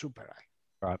World Superbike.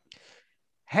 Right.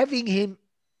 Having him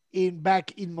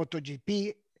back in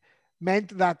MotoGP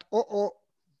meant that,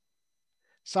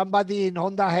 somebody in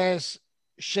Honda has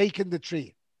shaken the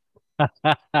tree.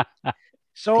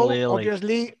 So Clearly.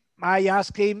 Obviously, I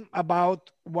asked him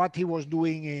about what he was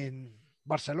doing in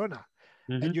Barcelona.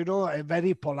 Mm-hmm. And, a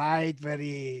very polite,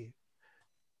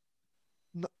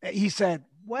 he said,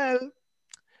 well,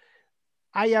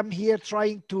 I am here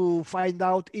trying to find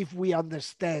out if we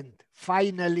understand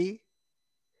finally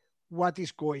what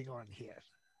is going on here.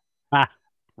 Ah,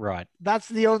 right. That's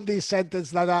the only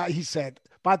sentence that he said,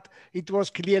 but it was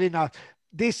clear enough.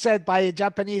 This said by a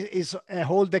Japanese is a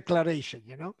whole declaration,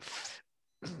 you know?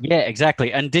 Yeah,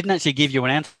 exactly. And didn't actually give you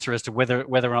an answer as to whether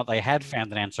or not they had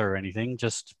found an answer or anything.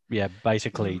 Just, yeah,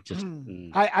 basically just.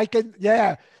 I can,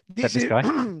 yeah. This this is guy?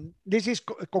 this is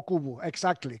Kokubu,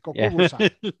 exactly. Yeah.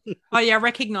 Kokubu-san. Oh yeah, I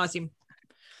recognize him.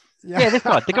 Yeah, this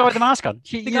guy, the guy with the mask on.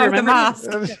 The guy with the mask.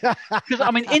 Because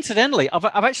I mean, incidentally, I've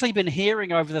actually been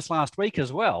hearing over this last week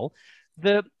as well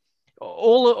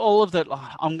all of the.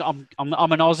 I'm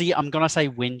an Aussie. I'm gonna say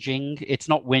whinging. It's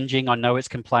not whinging. I know it's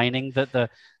complaining that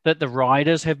the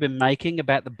riders have been making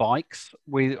about the bikes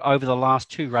over the last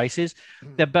two races.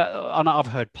 I've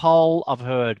heard Pole. I've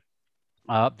heard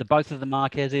both of the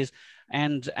Marquezes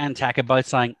and Taka both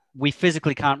saying we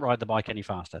physically can't ride the bike any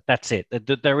faster. That's it.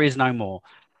 There is no more.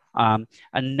 And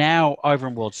now over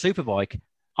in World Superbike,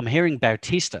 I'm hearing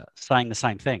Bautista saying the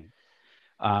same thing.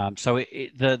 So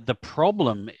the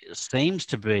problem seems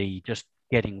to be just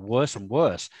getting worse and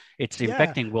worse. It's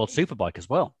infecting World Superbike as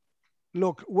well.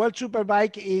 Look, World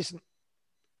Superbike is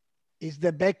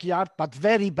the backyard, but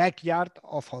very backyard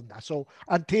of Honda. So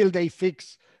until they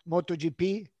fix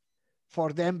MotoGP,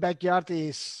 for them backyard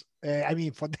is,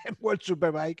 for them World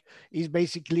Superbike is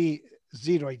basically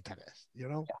zero interest, you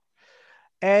know? Yeah.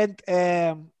 And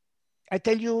I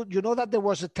tell you, you know that there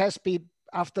was a test speed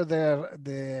after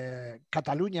the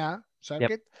Catalunya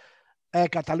circuit,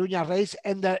 Catalunya race,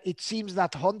 and it seems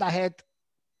that Honda had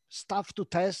stuff to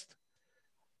test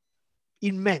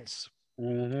immense.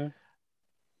 Mm-hmm.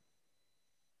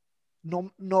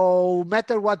 No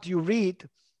matter what you read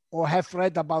or have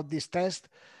read about this test,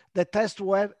 the tests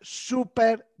were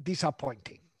super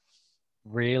disappointing.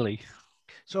 Really?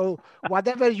 So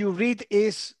whatever you read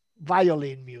is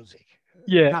violin music.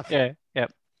 Yeah, Nothing. yeah.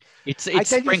 It's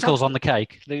sprinkles on the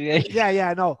cake.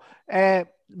 No.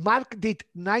 Mark did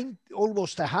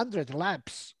almost 100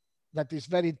 laps. That is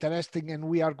very interesting, and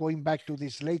we are going back to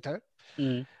this later.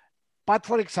 But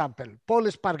for example, Paul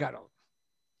Espargaro,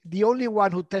 the only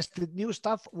one who tested new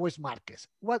stuff was Marquez.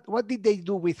 What did they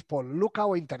do with Paul? Look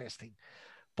how interesting.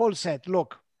 Paul said,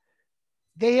 look,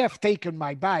 they have taken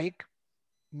my bike,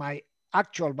 my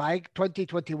actual bike,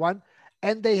 2021,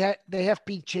 and they have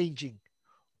been changing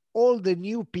all the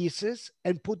new pieces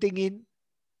and putting in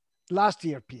last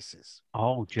year pieces.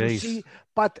 Oh, geez.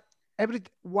 But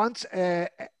once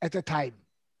at a time.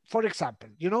 For example,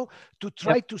 to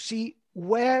try to see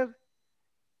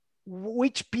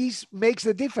which piece makes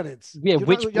the difference. Yeah,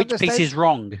 which piece is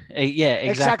wrong. Yeah,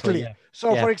 exactly. Yeah.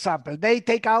 So, for example, they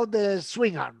take out the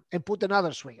swing arm and put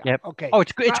another swing arm. Yep. Okay. Oh,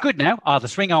 it's good now. The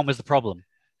swing arm was the problem.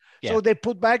 Yeah. So they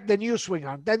put back the new swing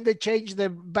arm. Then they change the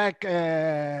back.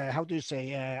 How do you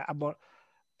say?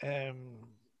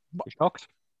 Shocks.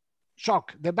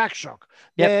 Shock, the back shock.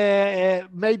 Yep.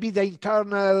 Maybe the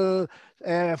internal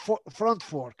front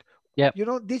fork. Yeah.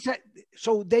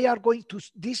 So they are going to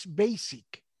this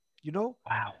basic.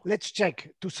 Wow. Let's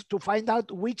check to find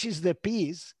out which is the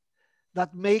piece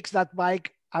that makes that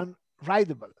bike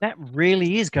unrideable. That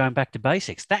really is going back to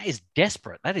basics. That is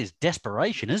desperate. That is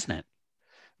desperation, isn't it?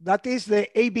 That is the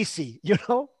ABC, Yes.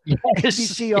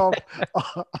 ABC of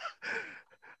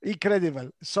incredible.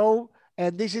 So,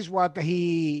 and this is what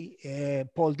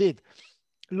Paul did.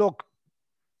 Look,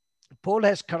 Paul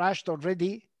has crashed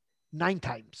already 9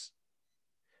 times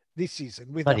this season.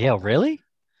 Bloody hell, really?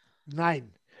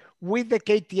 9. With the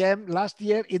KTM last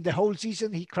year, in the whole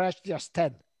season, he crashed just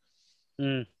 10.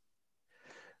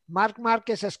 Marc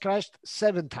Marquez has crashed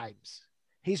 7 times.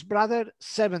 His brother,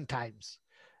 7 times.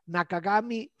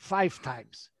 Nakagami, 5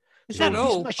 times. Is that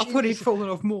all? I thought he'd fallen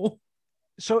off more.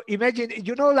 So imagine,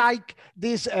 like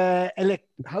this,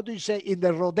 how do you say, in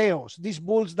the rodeos, these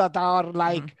bulls that are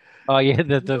like... Oh, yeah,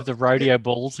 the rodeo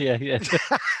bulls, yeah.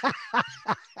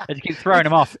 And you keep throwing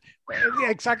them off. Yeah,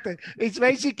 exactly. It's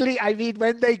basically,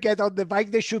 when they get on the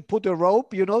bike, they should put a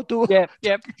rope, to...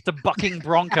 Yep. The bucking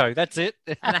bronco, that's it.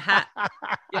 And a hat.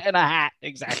 Yeah, and a hat,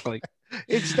 exactly.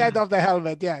 Instead of the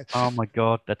helmet, yeah. Oh, my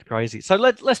God, that's crazy. So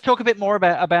let's talk a bit more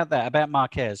about that, about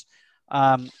Marquez.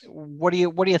 What are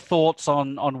your thoughts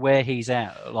on where he's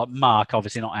at? Like Mark,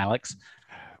 obviously not Alex.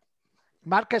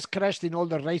 Mark has crashed in all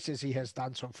the races he has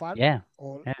done so far. Yeah.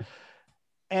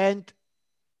 And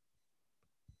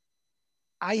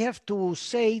I have to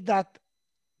say that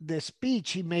the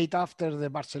speech he made after the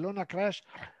Barcelona crash,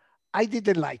 I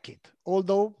didn't like it.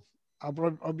 Although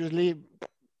obviously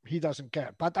he doesn't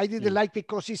care, but I didn't like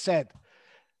because he said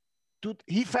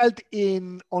he felt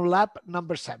on lap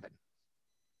number 7.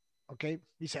 Okay,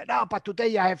 he said, no, but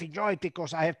today I have enjoyed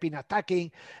because I have been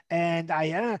attacking, and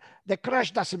the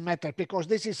crash doesn't matter because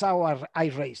this is how I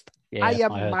raced. Yeah, I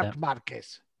am I heard Mark that.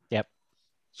 Marquez. Yep.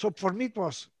 So for me, it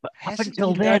was. But up hasn't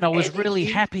until he then, I done was really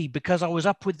anything? happy because I was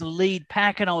up with the lead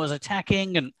pack and I was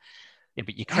attacking. And yeah,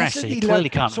 but you crash, so Hasn't you he clearly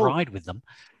learned? can't So ride with them.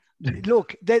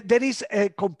 look, there is a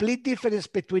complete difference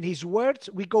between his words.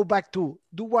 We go back to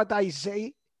do what I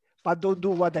say, but don't do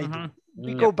what I do.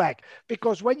 We go back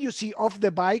because when you see off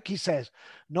the bike, he says,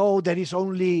 no, there is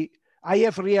only, I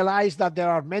have realized that there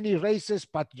are many races,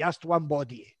 but just one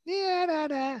body.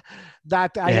 That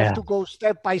I have to go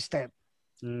step by step.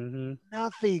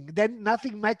 Nothing. Then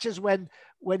nothing matches when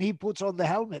he puts on the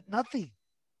helmet. Nothing.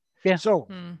 Yeah. So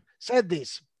said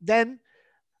this. Then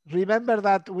remember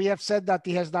that we have said that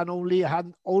he has done only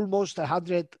almost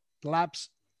 100 laps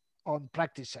on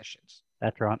practice sessions.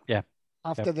 That's right. Yeah.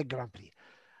 After the Grand Prix.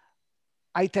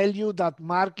 I tell you that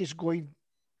Mark is going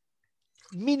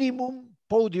minimum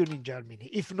podium in Germany,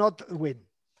 if not win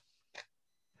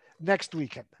next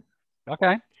weekend.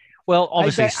 Okay. Well,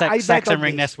 obviously,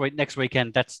 Sachsenring next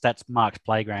weekend. That's Mark's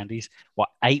playground. He's what,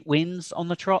 8 wins on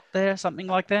the trot there, something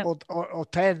like that, or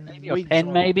 10, maybe, or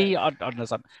 10 maybe. I don't know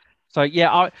something. So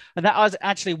yeah,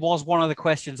 that was one of the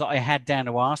questions that I had down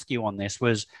to ask you on this.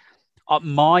 Was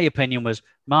my opinion was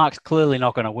Mark's clearly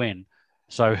not going to win.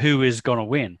 So who is going to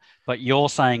win? But you're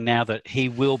saying now that he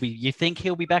will be. You think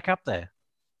he'll be back up there?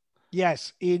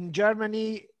 Yes, in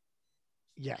Germany.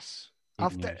 Yes.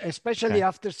 Especially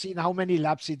after seeing how many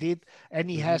laps he did, and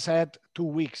he has had 2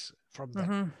 weeks from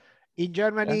them. In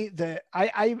Germany,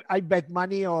 I bet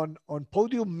money on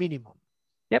podium minimum.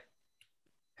 Yep.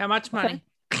 How much money?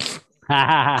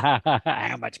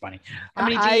 How much money? How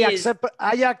many beers?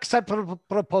 I accept a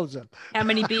proposal. How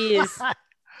many beers?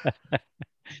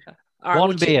 All right,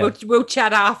 one beer. We'll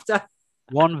chat after.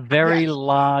 One very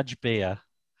large beer.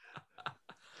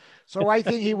 So I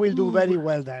think he will do very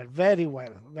well there. Very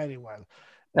well. Very well.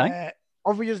 Okay.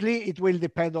 Obviously, it will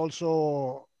depend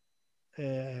also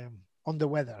on the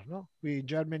weather. No, in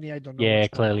Germany, I don't know. Yeah,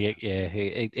 clearly,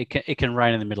 it can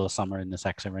rain in the middle of summer in the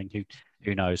Sachsenring.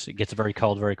 Who knows? It gets very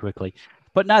cold very quickly.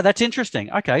 But no, that's interesting.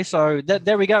 Okay, so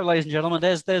there we go, ladies and gentlemen.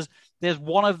 There's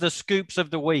one of the scoops of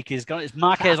the week. Is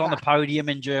Marquez on the podium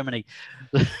in Germany?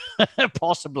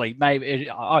 Possibly, maybe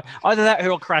either that or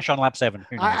he'll crash on lap 7.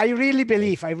 Who knows? I really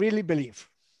believe.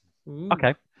 Ooh,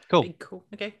 okay, cool. Cool.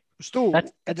 Okay. Stu,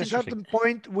 at a certain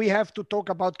point, we have to talk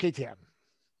about KTM.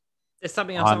 There's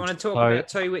something else I want to talk about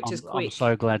too, which is quick. I'm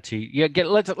so glad to.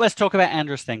 Let's talk about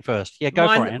Andrew's thing first. Yeah, go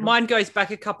for it, Andrew. Mine goes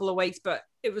back a couple of weeks, but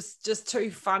it was just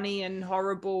too funny and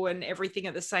horrible and everything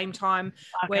at the same time.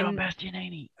 When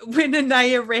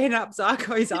Anaya ran up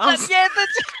Zarco's ass. Yeah,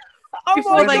 that's.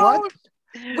 Oh my God.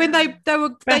 When they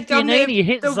done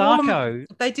hit Zarco.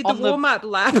 They did the warm up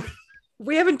lap.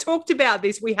 We haven't talked about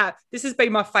this. This has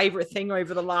been my favorite thing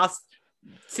over the last.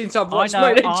 Since I've watched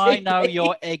MotoGP. I know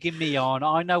you're egging me on.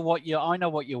 I know what you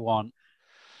want.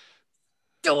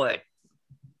 Do it.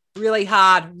 Really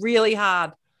hard.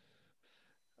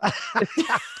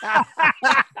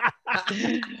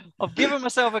 I've given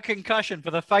myself a concussion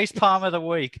for the face palm of the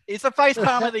week. It's the face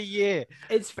palm of the year.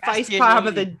 It's face palm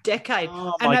of the decade.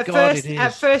 Oh and my God, it is.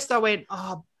 At first I went,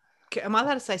 oh, am I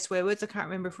allowed to say swear words? I can't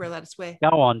remember if we're allowed to swear.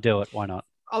 Go on, do it. Why not?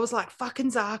 I was like,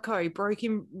 fucking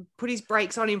Zarco put his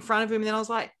brakes on in front of him. And then I was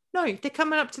like, no, they're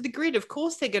coming up to the grid. Of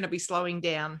course they're going to be slowing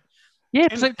down.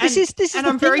 Yeah, so this is and the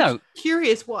I'm thing, very though.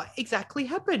 curious what exactly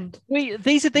happened.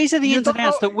 These are the ins and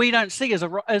outs that we don't see as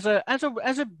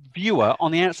a viewer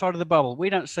on the outside of the bubble. We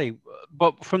don't see,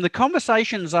 but from the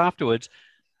conversations afterwards,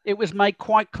 it was made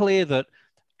quite clear that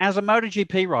as a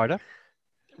MotoGP rider,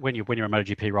 when you're a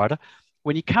MotoGP rider,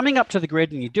 when you're coming up to the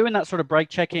grid and you're doing that sort of brake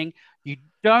checking, you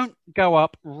don't go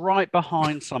up right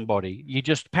behind somebody. You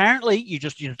just don't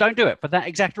do it for that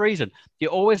exact reason. You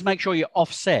always make sure you're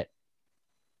offset.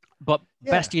 But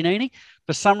Bastianini,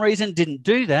 for some reason, didn't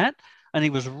do that. And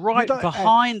he was right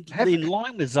behind in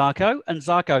line with Zarco. And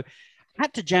Zarco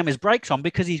had to jam his brakes on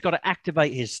because he's got to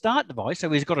activate his start device. So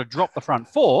he's got to drop the front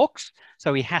forks.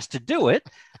 So he has to do it.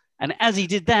 And as he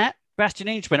did that,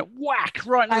 Bastianini just went whack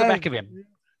right in the back of him.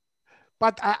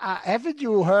 But haven't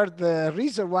you heard the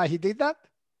reason why he did that?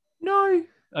 No.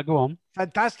 Go on.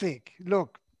 Fantastic.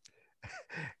 Look,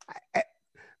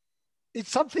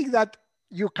 it's something that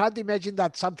you can't imagine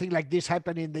that something like this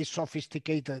happened in this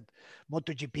sophisticated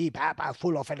MotoGP,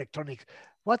 full of electronics.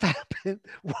 What happened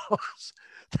was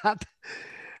that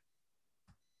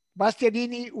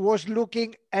Bastianini was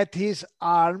looking at his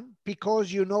arm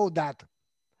because you know that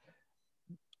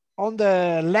on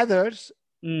the leathers,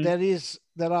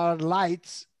 there are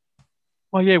lights.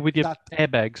 Oh, yeah, with your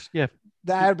airbags. Yeah.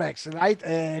 the airbags,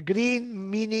 right? Green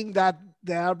meaning that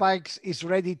the airbags is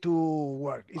ready to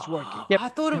work. It's working. Yep. I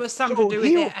thought it was something So to do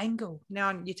with their angle. Now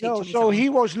you're teaching me so something. he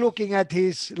was looking at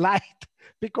his light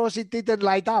because it didn't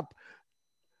light up.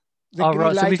 The Oh, green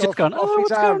right. So light he's just gone, of oh, his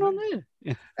what's arm. going on there?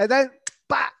 Yeah. And then,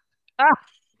 bah!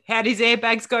 How does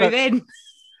airbags go So- then?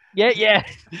 Yeah.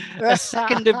 A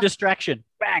second of distraction.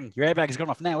 Bang. Your airbag's gone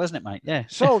off now, isn't it, mate? Yeah.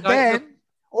 So Like then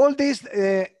all this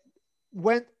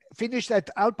went finished at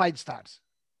Alpine Stars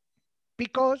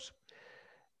because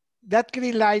that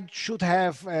green light should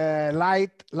have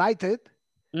lighted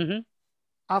Mm-hmm.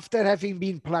 after having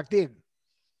been plugged in.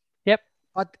 Yep.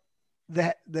 But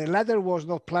the ladder was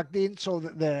not plugged in, so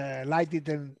the light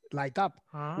didn't light up.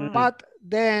 Mm. But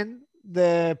then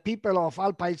the people of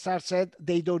Alpine Star said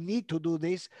they don't need to do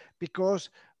this because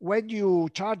when you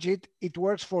charge it, it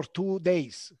works for 2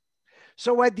 days.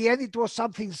 So at the end, it was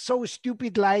something so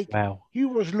stupid like Wow. he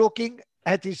was looking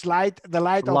at his light, the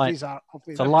light of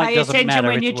his. The light Pay doesn't attention matter.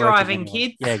 when it's you're working driving, anyway.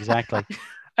 kids. Yeah, exactly.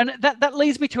 And that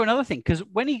leads me to another thing, because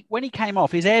when he came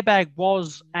off, his airbag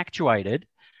was actuated,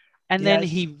 and then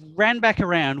Yes. he ran back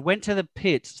around, went to the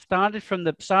pits, started from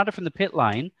the pit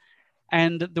lane,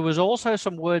 and there was also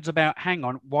some words about, hang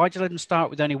on, why'd you let him start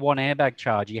with only one airbag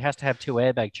charge? He has to have 2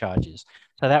 airbag charges.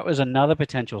 So that was another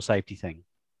potential safety thing.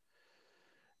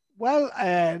 Well,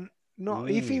 no,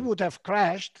 if he would have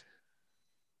crashed,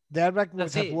 the airbag would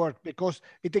That's have it. worked because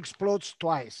it explodes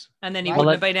twice. And then he Right. wouldn't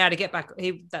Well, have been able to get back.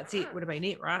 That's it. Would have been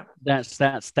it, right? That's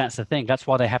the thing. That's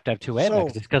why they have to have 2 airbags. So-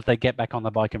 It's because they get back on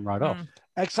the bike and ride off. Mm.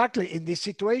 Exactly. In this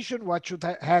situation, what should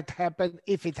have happened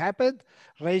if it happened?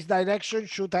 Race direction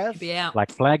should have. Be out.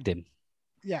 Black flagged him.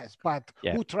 Yes, but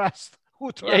Yeah. who trusts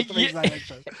Yeah, race yeah.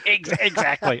 direction?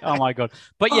 Exactly. Oh my god.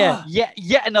 But Oh.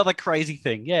 yet another crazy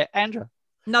thing. Yeah, Andrew.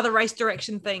 Another race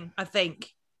direction thing, I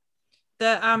think.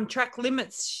 The track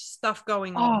limits stuff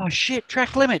going on. Oh shit,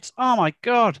 track limits. Oh my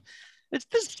god. There's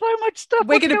so much stuff.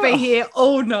 We're What's going to going be here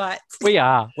all night. We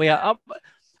are.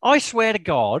 I swear to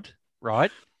God,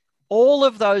 right? All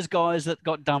of those guys that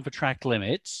got done for track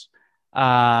limits,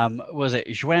 was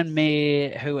it Juan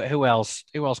Mir? Who else?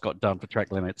 Who else got done for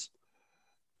track limits?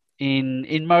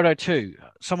 In Moto 2,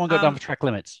 someone got done for track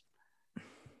limits.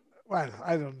 Well,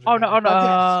 I don't. Oh no, remember,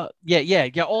 but yes.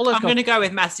 yeah. All those I'm guys. going to go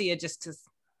with Massia just because.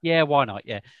 Yeah, why not?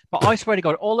 Yeah. But I swear to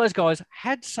God, all those guys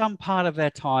had some part of their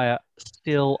tyre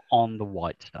still on the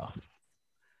white stuff.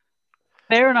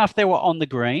 Fair enough, they were on the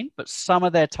green, but some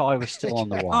of their tyre was still on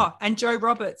the white. Oh, and Joe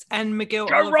Roberts and Miguel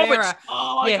Joe Oliveira. Roberts!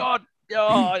 Oh, my Yeah. God.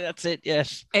 Oh, that's it,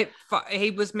 yes.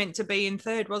 He was meant to be in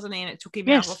third, wasn't he? And it took him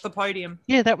Yes. out off the podium.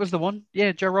 Yeah, that was the one.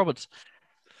 Yeah, Joe Roberts.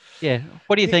 Yeah.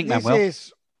 What do you think, This Manuel?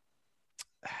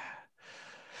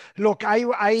 Look,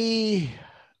 I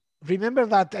remember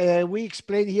that we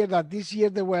explained here that this year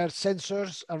there were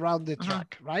sensors around the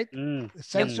track, right? A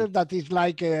sensor that is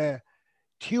like a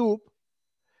tube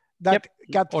that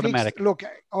got automatic. fixed. Look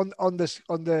on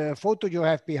the photo you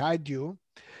have behind you.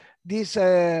 These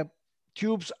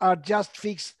tubes are just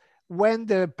fixed when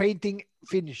the painting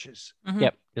finishes. Mhm.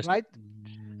 Yep. Just Right?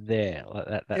 there. Like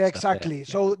that stuff Exactly. there.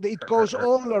 So it goes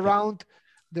all around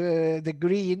the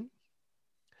green,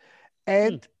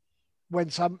 and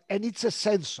and it's a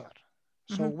sensor.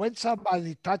 So when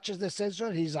somebody touches the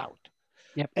sensor, he's out.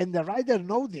 Yep. And the rider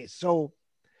know this. So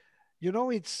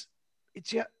it's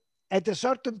at a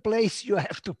certain place you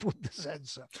have to put the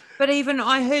sensor. But even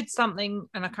I heard something,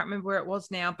 and I can't remember where it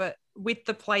was now, but with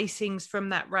the placings from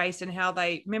that race and how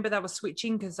they were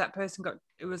switching because that person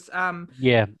it was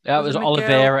Yeah, that was it Miguel?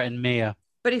 Oliveira and Mia.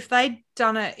 But if they'd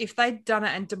done it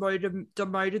and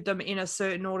demoted them in a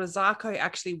certain order, Zarco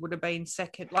actually would have been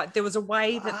second. Like there was a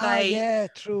way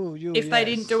that true. If they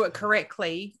didn't do it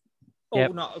correctly, or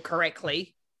not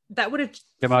correctly, that would have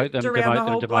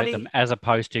Demote body. them, as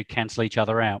opposed to cancel each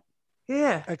other out.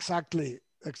 Yeah, Exactly.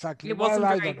 it wasn't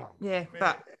I very. don't know. Yeah,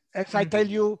 but As I tell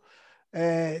you,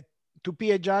 to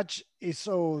be a judge is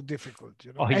so difficult,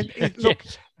 Oh, And yeah, look,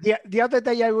 the other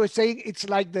day I was saying it's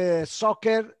like the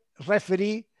soccer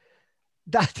referee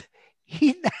that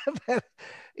he never,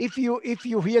 if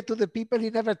you hear to the people, he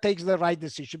never takes the right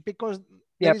decision because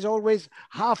there is always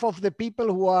half of the people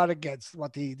who are against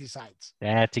what he decides.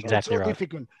 That's exactly so right.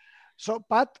 difficult. So,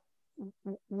 but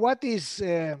what is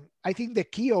I think the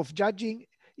key of judging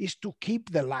is to keep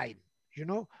the line.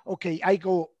 Okay,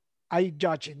 I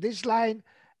judge in this line,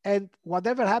 and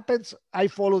whatever happens, I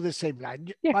follow the same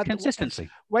line. Yeah, but consistency.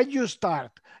 when you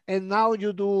start and now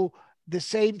you do the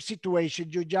same situation,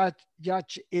 you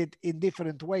judge it in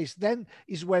different ways, then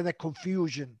is where the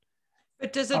confusion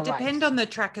But does it All right. depend on the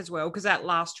track as well? Because that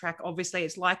last track, obviously,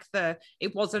 it's like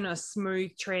it wasn't a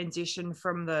smooth transition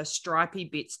from the stripy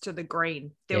bits to the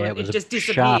green. It was just a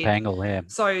disappeared. sharp angle, yeah.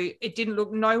 So it didn't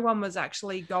look. No one was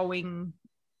actually going.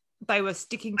 They were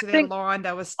sticking to their line.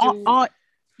 They were still.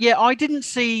 I didn't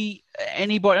see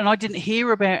anybody, and I didn't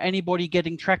hear about anybody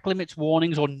getting track limits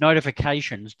warnings or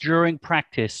notifications during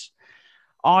practice.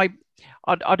 I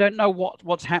don't know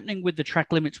what's happening with the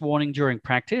track limits warning during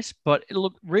practice, but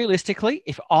look, realistically,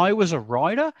 if I was a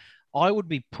rider, I would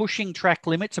be pushing track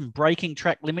limits and breaking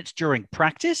track limits during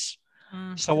practice,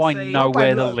 so I know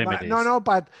where the limit is. No,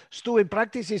 but Stu, in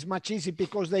practice is much easier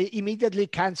because they immediately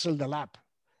cancel the lap.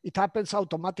 It happens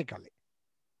automatically.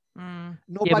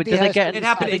 Nobody it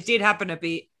happened. It did happen a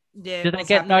bit. Yeah. Did they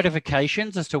get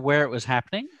notifications as to where it was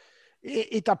happening?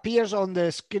 It appears on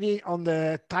the screen on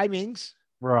the timings.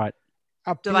 Right.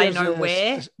 Do they know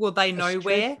where? Will they know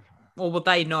where? Or will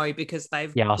they know because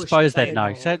they've? Yeah, I suppose they'd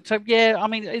know. So yeah, I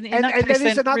mean, in that case, there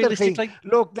is another thing.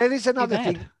 Look, there is another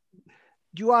thing.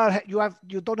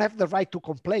 You don't have the right to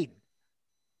complain.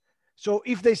 So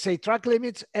if they say track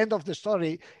limits, end of the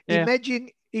story. Yeah. Imagine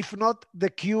if not the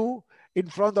queue in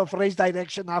front of race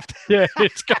direction after. Yeah,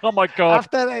 it's oh my god.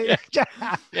 After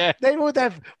they would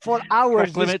have for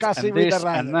hours discussing with the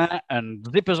rider. And that and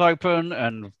zippers open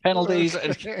and penalties.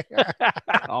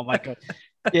 Oh my god.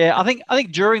 Yeah, I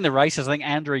think during the races, I think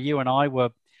Andrew, you and I were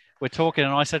talking,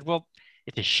 and I said, well,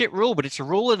 it's a shit rule, but it's a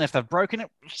rule, and if they've broken it,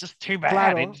 it's just too bad.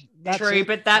 Claro, true,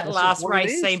 but that last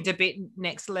race seemed a bit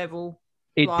next level.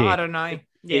 It did. I don't know.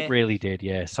 Yeah. It really did,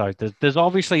 yeah. So there's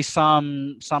obviously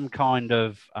some kind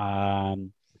of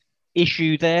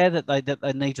issue there that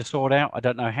they need to sort out. I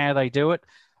don't know how they do it,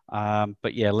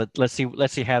 but yeah, let's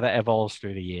see how that evolves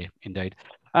through the year. Indeed.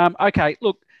 Okay,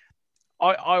 look,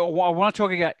 I want to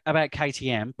talk about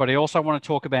KTM, but I also want to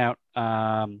talk about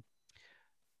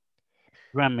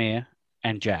Granmere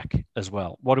and Jack as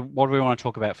well. What do we want to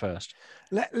talk about first?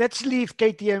 Let's leave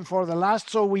KTM for the last,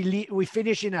 so we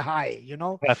finish in a high.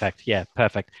 Perfect. Yeah,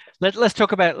 perfect. Let's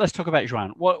talk about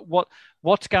Joan.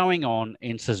 What's going on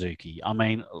in Suzuki? I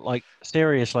mean, like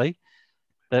seriously.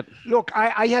 Look,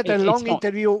 I had a long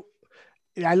interview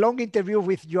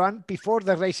with Joan before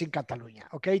the race in Catalonia.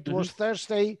 Okay, it was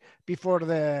Thursday before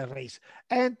the race,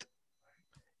 and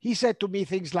he said to me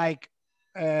things like,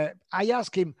 I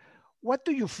asked him, what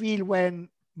do you feel when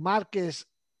Marquez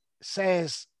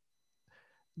says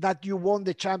that you won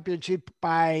the championship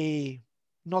by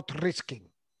not risking?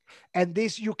 And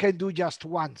this you can do just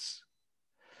once.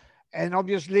 And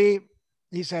obviously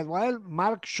he said, well,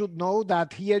 Mark should know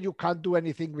that here you can't do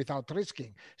anything without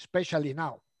risking, especially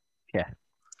now. Yeah.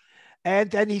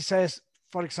 And then he says,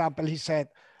 for example, he said,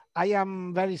 I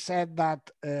am very sad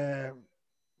that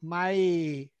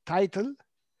my title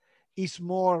is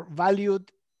more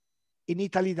valued in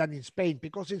Italy than in Spain,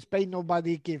 because in Spain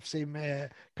nobody gives him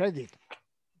credit.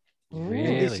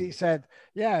 Really? And he said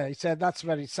that's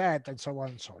very sad, and so on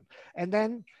and so on. And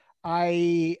then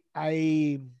I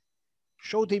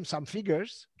showed him some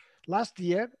figures. Last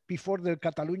year, before the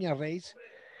Catalonia race,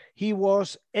 he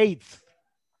was 8th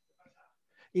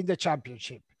in the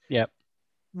championship. Yep.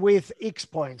 With X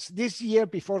points. This year,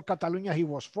 before Catalonia, he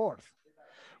was 4th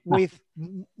with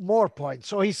more points.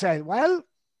 So he said, well,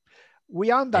 we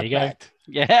earned that bet.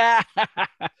 Yeah.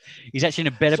 He's actually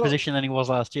in a better position than he was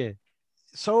last year.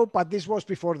 So, but this was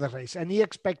before the race. And he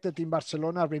expected in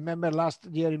Barcelona, remember last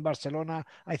year in Barcelona,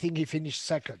 I think he finished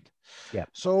 2nd. Yeah.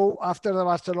 So after the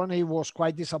Barcelona, he was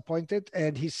quite disappointed.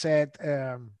 And he said,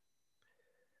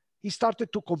 he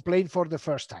started to complain for the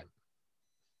first time.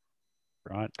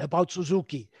 Right. About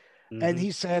Suzuki. Mm-hmm. And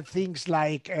he said things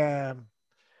like, I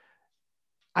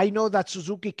know that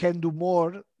Suzuki can do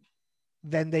more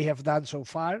than they have done so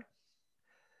far,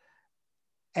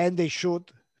 and they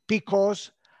should,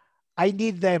 because I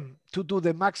need them to do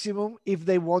the maximum if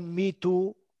they want me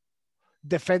to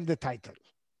defend the title.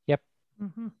 Yep.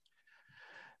 Mm-hmm.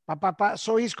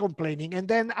 So he's complaining, and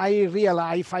then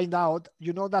I find out,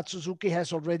 that Suzuki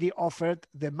has already offered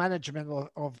the management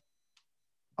of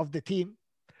the team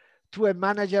to a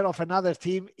manager of another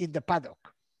team in the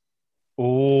paddock.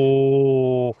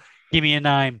 Oh, give me a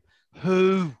name.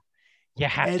 Who? You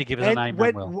have to give it a name,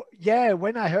 Manuel.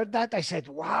 When I heard that, I said,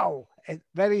 wow. And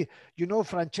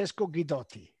Francesco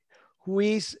Guidotti, who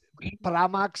is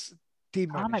Pramax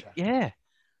team manager. Yeah.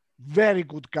 Very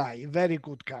good guy.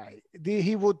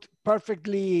 He would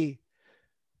perfectly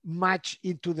match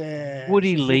into the... Would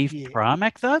he leave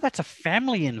Pramac, though? That's a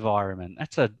family environment.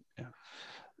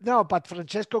 No, but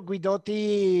Francesco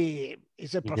Guidotti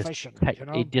is a professional.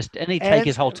 He'd take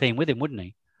his whole team with him, wouldn't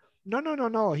he?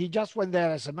 No. He just went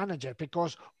there as a manager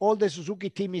because all the Suzuki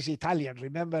team is Italian.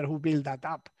 Remember who built that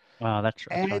up? Oh, that's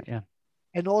right. Yeah.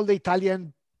 And all the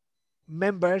Italian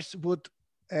members would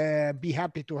be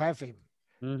happy to have him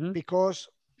because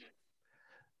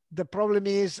the problem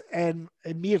is, and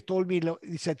Emir told me,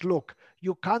 he said, look,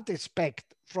 you can't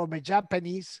expect from a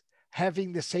Japanese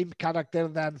having the same character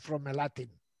than from a Latin,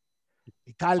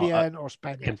 Italian or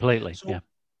Spanish. Completely, so,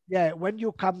 yeah. When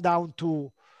you come down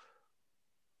to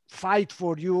fight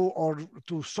for you or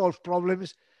to solve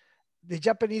problems, the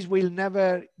Japanese will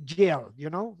never gel,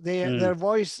 their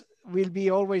voice will be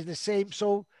always the same.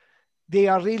 So they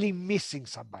are really missing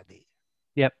somebody.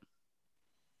 Yep.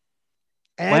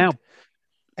 And, wow.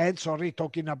 And sorry,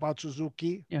 talking about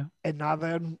Suzuki,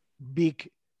 another big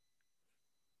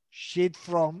shit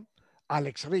from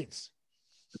Alex Rins.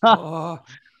 Oh.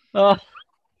 Don't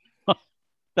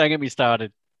get me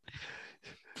started.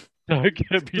 Don't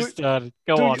get me started.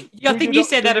 Go on. I think you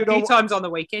said that a few times on the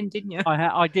weekend, didn't you?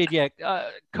 I did, yeah.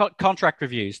 Contract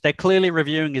reviews. They're clearly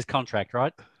reviewing his contract,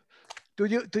 right? Do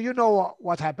you know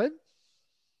what happened?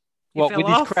 What, with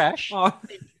his crash? Oh.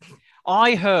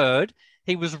 I heard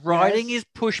he was riding his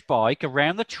push bike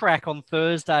around the track on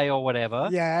Thursday or whatever,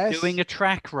 doing a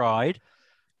track ride.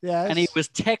 Yes. And he was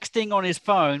texting on his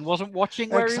phone, wasn't watching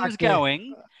where he was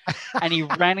going, and he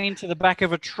ran into the back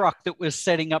of a truck that was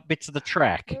setting up bits of the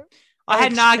track. I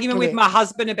had an argument with my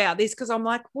husband about this because I'm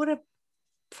like, what a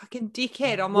fucking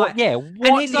dickhead. I'm like, and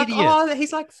he's like,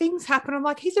 he's like, things happen. I'm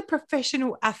like, he's a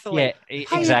professional athlete. Yeah,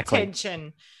 Pay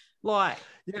attention. Like,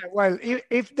 well,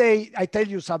 I tell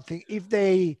you something, if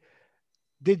they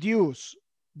deduce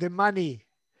the money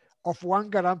of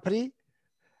one Grand Prix,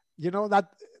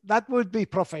 that would be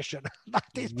professional. That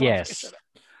is professional.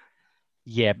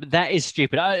 Yeah, but that is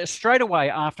stupid. Straight away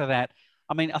after that,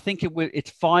 I mean, I think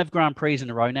it's 5 Grand Prix in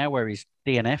a row now where he's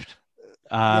DNF'd.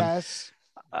 Yes.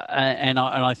 And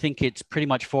I think it's pretty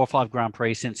much 4 or 5 Grand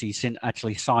Prix since he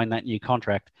actually signed that new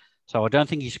contract. So I don't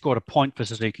think he scored a point for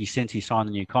Suzuki since he signed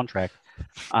the new contract.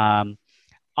 I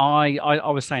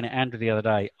was saying to Andrew the other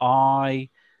day, I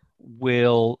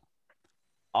will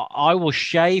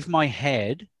shave my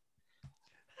head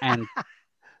and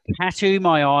tattoo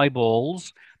my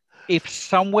eyeballs if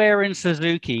somewhere in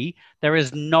Suzuki there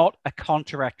is not a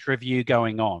contract review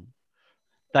going on.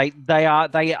 They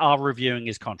are reviewing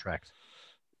his contract.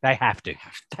 They have to.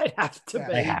 They have to.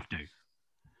 They have to.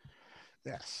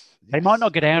 Yes. They might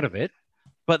not get out of it,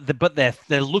 but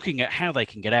they're looking at how they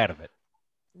can get out of it.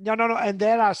 No. And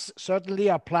there are certainly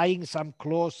applying some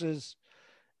clauses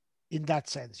in that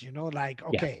sense, like,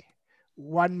 okay,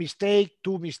 1 mistake,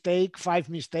 2 mistakes, 5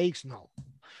 mistakes. No.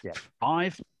 Yeah.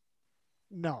 5?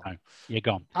 No. You're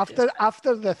gone.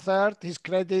 After the third, his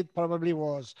credit probably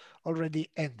was already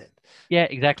ended. Yeah,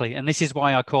 exactly. And this is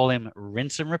why I call him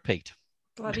rinse and repeat.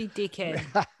 Bloody dickhead.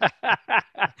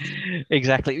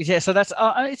 Exactly. Yeah. So that's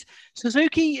it's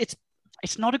Suzuki.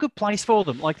 It's not a good place for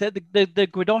them. Like the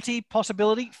Guidotti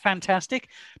possibility, fantastic,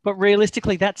 but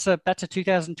realistically, that's a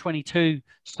 2022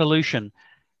 solution.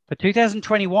 For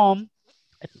 2021,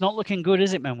 it's not looking good,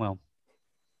 is it, Manuel?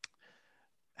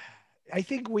 I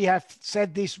think we have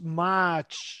said this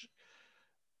much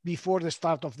before the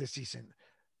start of the season.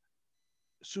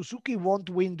 Suzuki won't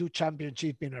win the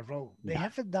championship in a row. They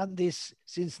haven't done this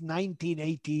since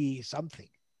 1980 something.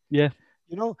 Yeah.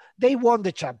 They won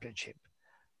the championship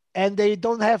and they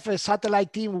don't have a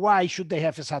satellite team. Why should they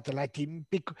have a satellite team?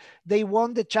 Because they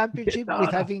won the championship with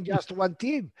having just one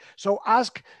team. So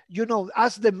ask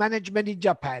the management in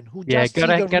Japan who go to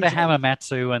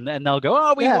Hamamatsu and they'll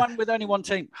go, we won with only one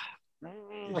team.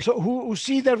 So who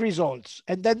see the results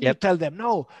and then you tell them,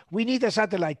 no, we need a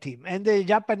satellite team. And the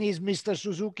Japanese Mr.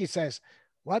 Suzuki says,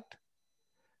 what?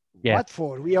 Yeah. What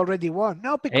for? We already won.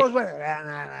 No, because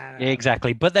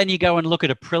exactly. But then you go and look at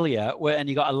Aprilia, and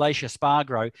you got Aleix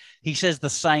Espargaro. He says the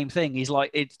same thing. He's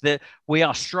like, we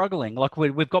are struggling. Like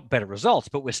we've got better results,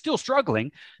 but we're still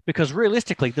struggling because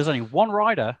realistically, there's only one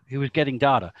rider who is getting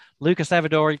data. Lucas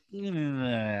Avadori,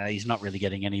 he's not really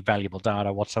getting any valuable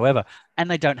data whatsoever, and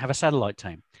they don't have a satellite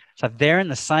team. So they're in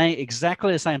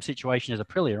exactly the same situation as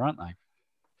Aprilia, aren't they?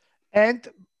 And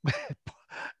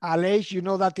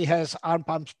Aleix, that he has arm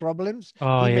pumps problems. He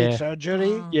made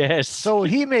surgery. Yes. So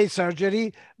he made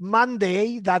surgery.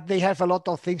 Monday, that they have a lot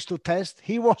of things to test,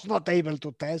 he was not able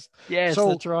to test. Yes, so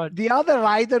that's right. The other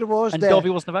rider was and Dobby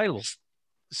wasn't available.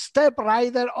 Step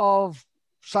rider of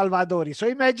Salvadori. So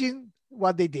imagine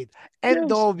what they did. And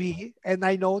Dobby, and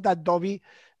I know that Dobby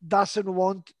doesn't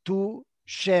want to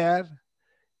share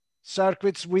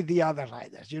circuits with the other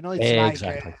riders. It's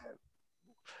exactly.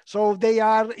 So they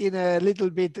are in a little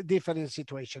bit different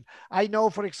situation. I know,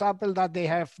 for example, that they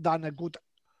have done a good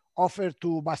offer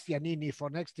to Bastianini for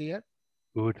next year.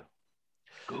 Good.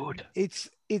 It's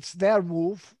their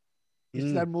move.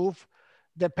 It's their move,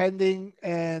 depending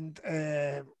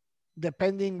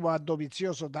what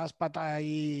Dovizioso does. But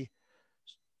Dovizioso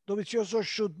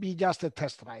should be just a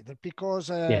test rider, because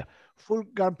full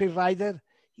Grand Prix rider,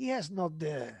 he has not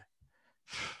the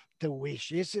wish.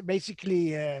 He's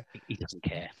basically he doesn't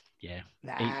care. Yeah.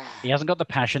 Nah, He hasn't got the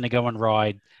passion to go and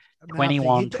ride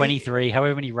 21, 23,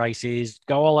 however many races,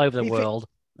 go all over the world.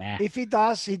 If he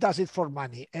does it for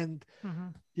money. And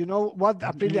you know what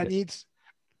Aprilia needs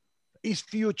is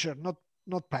future, not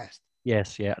past.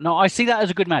 Yes, yeah. No, I see that as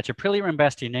a good match. Aprilia and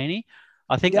Bastianini.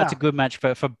 I think that's a good match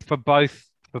for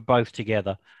both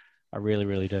together. I really,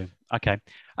 really do. Okay.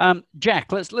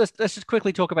 Jack, let's just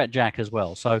quickly talk about Jack as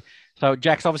well. So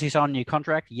Jack's obviously signed a new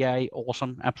contract. Yay,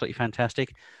 awesome, absolutely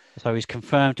fantastic. So he's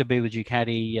confirmed to be with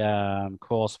Ducati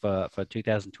course for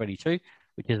 2022,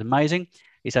 which is amazing.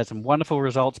 He's had some wonderful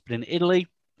results, but in Italy,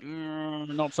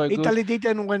 not so good. Italy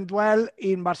didn't went well.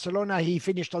 In Barcelona, he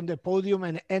finished on the podium,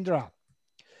 and Andra.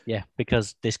 Yeah,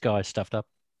 because this guy stuffed up.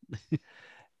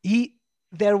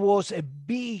 There was a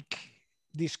big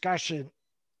discussion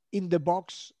in the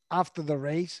box after the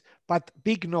race, but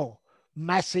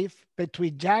massive,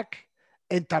 between Jack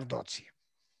and Tardozzi.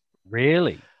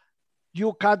 Really?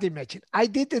 You can't imagine. I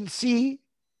didn't see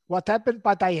what happened,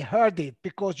 but I heard it,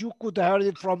 because you could heard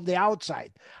it from the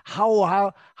outside,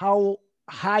 how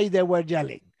high they were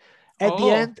yelling. At the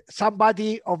end,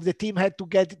 somebody of the team had to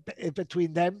get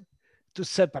between them to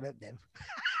separate them.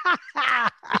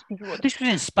 This was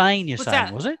in Spain, you're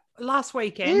saying, was it? Last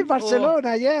weekend? In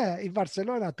Barcelona, in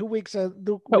Barcelona, 2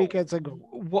 weekends ago.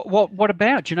 What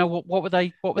about? Do you know what were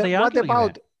they arguing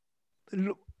about?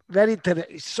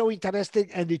 It's so interesting,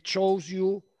 and it shows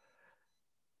you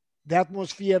the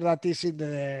atmosphere that is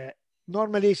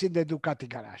normally is in the Ducati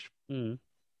garage.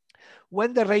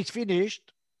 When the race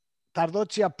finished,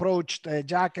 Tardozzi approached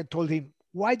Jack and told him,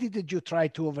 "Why didn't you try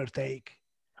to overtake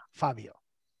Fabio?"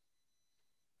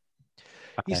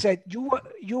 Okay. He said,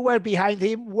 you were behind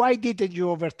him. Why didn't you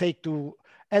overtake to?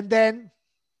 And then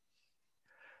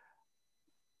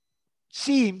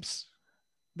seems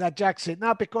that Jack said,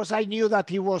 "No, because I knew that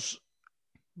he was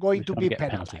going to be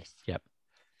penalized." Yep.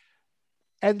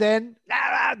 And then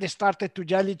they started to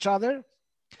yell each other.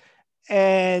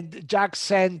 And Jack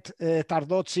sent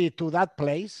Tardozzi to that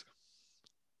place.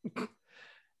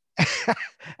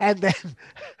 And then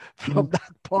from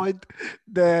that point,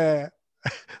 the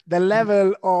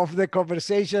level of the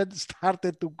conversation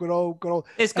started to grow.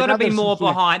 There's got to be more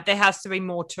behind. There has to be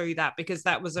more to that, because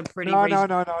that was a pretty...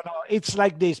 No. It's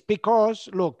like this. Because,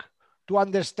 look, to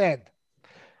understand,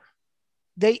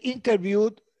 they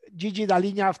interviewed Gigi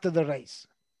Dall'Igna after the race.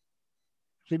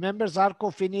 Remember,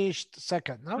 Zarco finished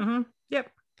second, no? Mm-hmm.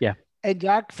 Yep. Yeah. And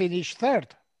Jack finished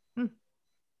third.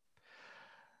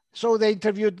 So they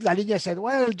interviewed Dall'Igna and said,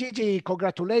 "Well, Gigi,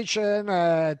 congratulations,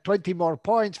 20 more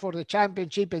points for the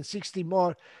championship and 60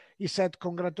 more. He said,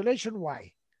 "Congratulations,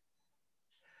 why?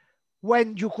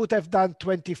 When you could have done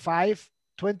 25,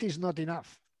 20 is not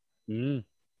enough." This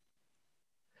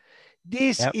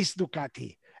is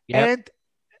Ducati. And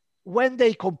when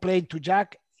they complain to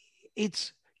Jack,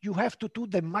 it's you have to do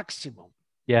the maximum.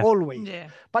 Always. Yeah.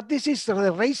 But this is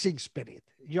the racing spirit.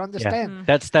 You understand?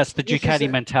 That's the Ducati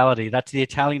mentality. That's the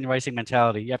Italian racing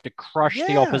mentality. You have to crush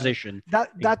the opposition.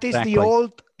 That is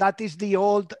the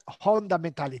old Honda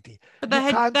mentality. But they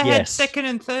had second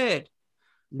and third.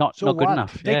 Not good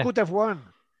enough. They could have won.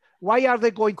 Why are they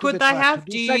going to Could they have?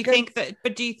 Do you think they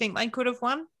could have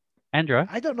won? Andrew?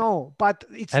 I don't know, but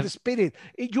it's the spirit.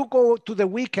 You go to the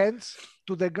weekends,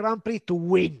 to the Grand Prix to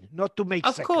win, not to make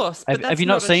second. Of course. Have you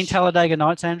not seen Talladega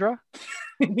Nights, Andrew?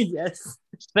 Yes.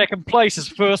 Second place is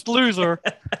first loser.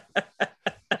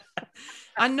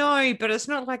 I know, but it's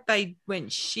not like they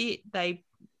went shit.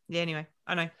 Anyway,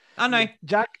 I know.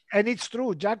 Jack, and it's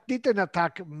true, Jack didn't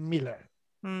attack Miller.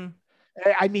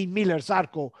 I mean, Miller,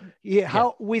 Zarco.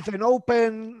 With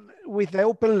the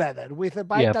open leather, with a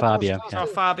bike that Fabio.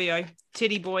 Was Fabio,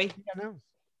 titty boy.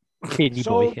 Titty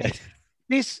boy.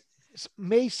 This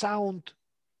may sound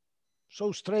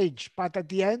so strange, but at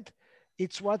the end,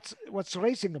 it's what's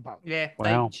racing about. Yeah,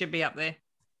 wow. They should be up there.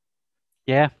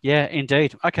 Yeah,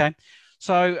 indeed. Okay.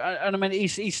 So, and I mean,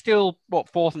 he's still,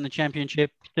 fourth in the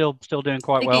championship, still doing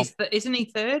quite well. Isn't he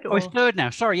third? He's third now.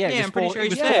 Sorry, yeah. I'm pretty sure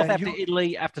he's fourth after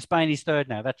Italy, after Spain, he's third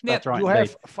now. That's right. You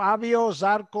have Fabio,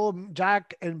 Zarco,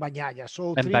 Jack, and Bagnaia.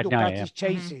 So three Ducatis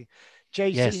chasing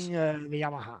the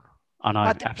Yamaha. I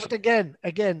know. But again,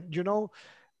 you know,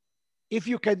 if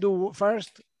you can do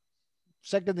first,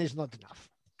 Second is not enough.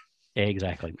 Yeah,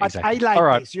 exactly. But exactly. I like All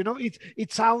right. this. You know,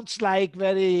 it sounds like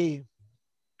very,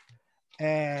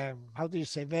 how do you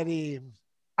say, very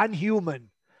unhuman.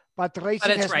 But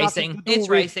racing it's has racing. nothing to do It's with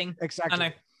racing. exactly. I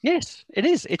know. Yes, it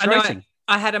is. It's I know. racing.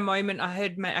 I had a moment. I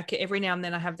heard every now and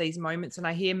then I have these moments, and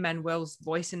I hear Manuel's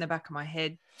voice in the back of my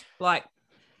head, like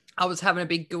I was having a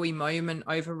big gooey moment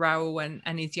over Raul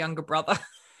and his younger brother.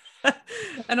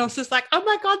 And I was just like, oh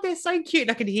my God, they're so cute.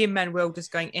 And I could hear Manuel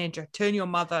just going, Andrew, turn your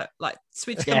mother, like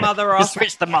switch the mother off.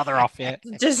 Switch the mother off, yeah.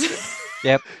 Just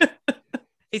Yep.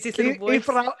 Is this little voice?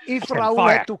 If Raul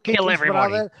had to kick his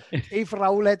brother, if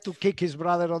Raul had to kick his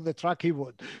brother on the track, he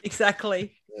would.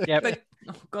 Exactly. Yep. But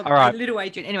oh God, all right. little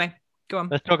Adrian. Anyway, go on.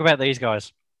 Let's talk about these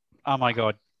guys. Oh my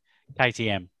God.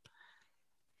 KTM.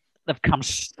 They've come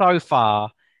so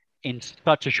far in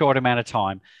such a short amount of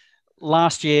time.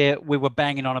 Last year, we were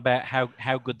banging on about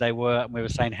how good they were, and we were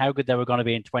saying how good they were going to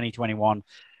be in 2021.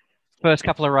 First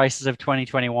couple of races of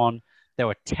 2021, they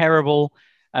were terrible.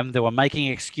 They were making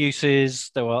excuses.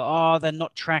 They were, they're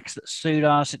not tracks that suit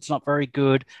us. It's not very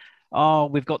good. Oh,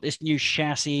 we've got this new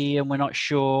chassis and we're not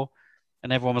sure.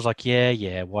 And everyone was like,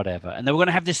 yeah, whatever. And they were going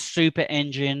to have this super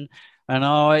engine.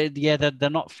 And they're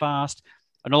not fast.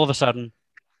 And all of a sudden,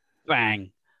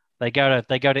 bang, they go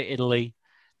to Italy.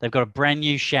 They've got a brand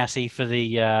new chassis for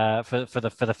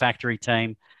the factory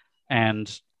team,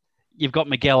 and you've got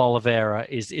Miguel Oliveira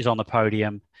is on the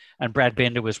podium, and Brad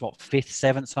Binder was fifth,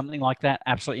 seventh, something like that.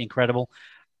 Absolutely incredible.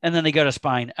 And then they go to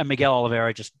Spain, and Miguel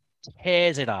Oliveira just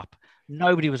tears it up.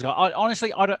 Nobody was going.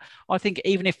 Honestly, I think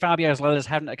even if Fabio's letters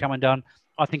hadn't come undone,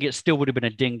 I think it still would have been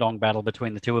a ding dong battle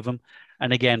between the two of them.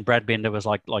 And again, Brad Binder was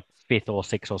like fifth or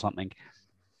sixth or something.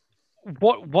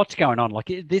 What's going on? Like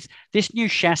this new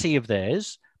chassis of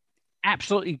theirs,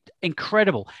 absolutely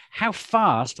incredible how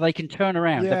fast they can turn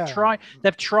around. Yeah.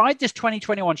 They've tried this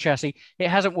 2021 chassis, it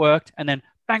hasn't worked, and then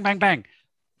bang,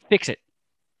 fix it.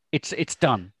 It's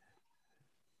done.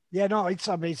 Yeah, no, it's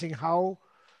amazing how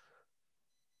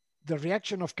the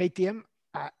reaction of KTM,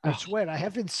 I swear I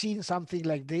haven't seen something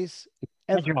like this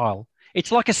ever. Agile.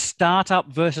 It's like a startup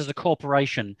versus a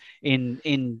corporation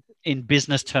in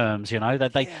business terms, you know,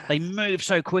 that they move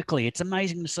so quickly. It's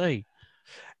amazing to see.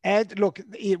 And look,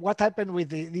 what happened with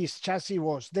this chassis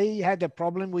was they had a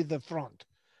problem with the front,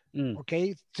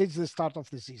 okay, since the start of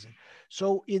the season.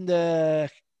 So in the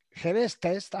Jerez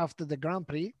test after the Grand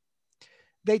Prix,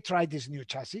 they tried this new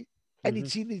chassis and it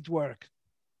seemed it worked.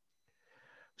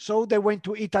 So they went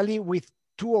to Italy with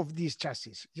two of these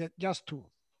chassis, just two.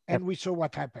 And we saw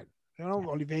what happened. You know,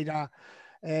 Oliveira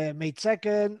made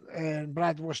second and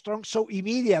Brad was strong. So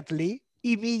immediately,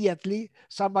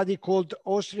 somebody called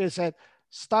Austria and said,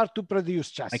 start to produce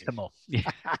chassis. Make them all.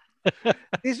 Yeah.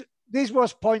 This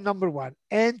was point number one.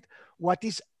 And what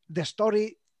is the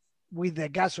story with the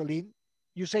gasoline?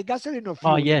 You say gasoline or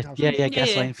fuel? Oh, yeah,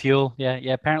 gasoline, fuel. Yeah.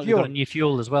 Apparently they've got a new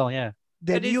fuel as well, yeah.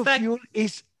 The new fuel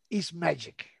is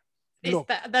magic. Look,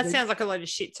 that sounds like a load of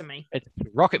shit to me. It's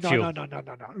rocket fuel. No.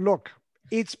 Look,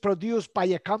 it's produced by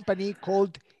a company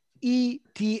called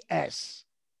ETS.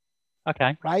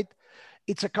 Okay. Right?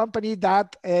 It's a company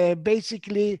that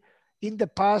basically in the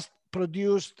past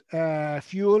produced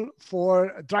fuel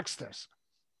for drugstores.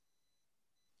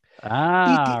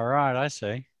 Right, I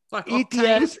see. Like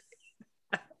ETS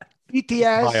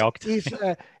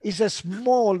is a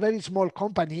small, very small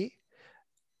company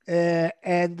of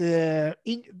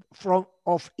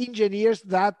engineers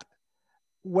that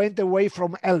went away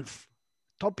from ELF,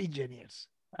 top engineers.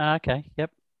 Okay,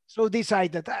 yep. So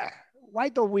decided, why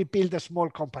don't we build a small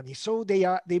company? So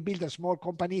they build a small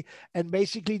company and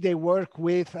basically they work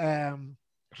with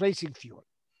racing fuel.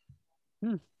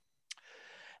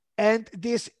 And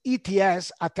this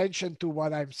ETS, attention to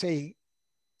what I'm saying,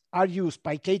 are used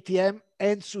by KTM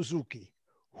and Suzuki,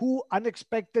 who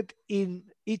unexpected in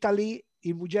Italy,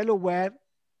 in Mugello, were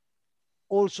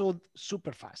also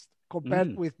super fast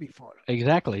compared with before.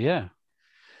 Exactly, yeah.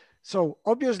 So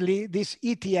obviously this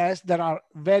ETS, there are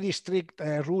very strict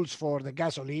rules for the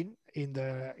gasoline in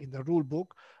the rule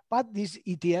book, but these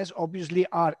ETS obviously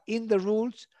are in the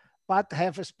rules, but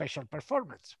have a special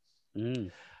performance.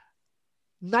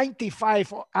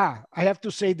 95, I have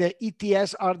to say the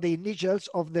ETS are the initials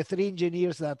of the three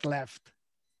engineers that left.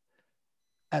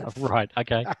 Right,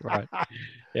 okay, right.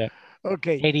 Yeah.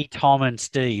 Okay. Eddie, Tom, and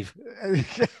Steve.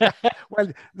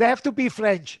 Well, they have to be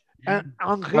French.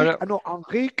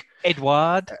 Henrique.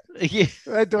 Edouard.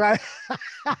 Edouard.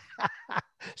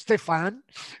 Stéphane.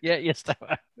 Yeah,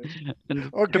 Stéphane.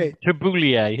 And okay.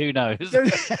 Taboulier, who knows?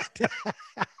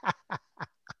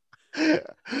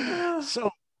 So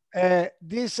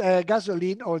this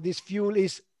gasoline or this fuel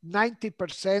is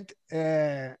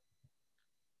 90%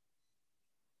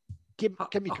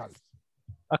 chemical,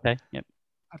 Okay. Yep.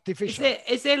 artificial.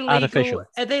 Is there legal? Artificial.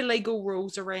 Are there legal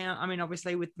rules around? I mean,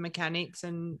 obviously with mechanics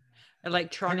and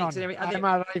electronics and everything. I'm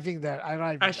arriving there.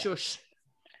 Shush.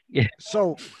 Yeah.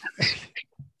 So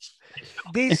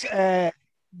this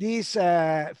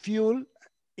fuel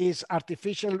is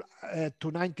artificial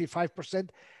to 95%,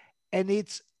 and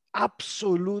it's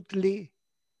absolutely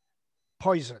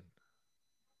poison.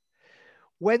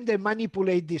 When they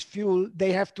manipulate this fuel,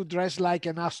 they have to dress like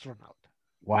an astronaut.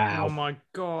 Wow. Oh my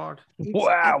God. It's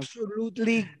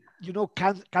absolutely,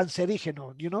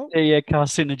 cancerígeno, Yeah,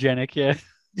 carcinogenic. Yeah.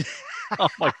 Oh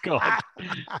my God.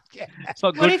 Yeah. It's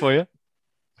not good for you.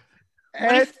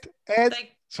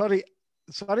 Sorry.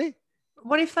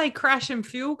 What if they crash and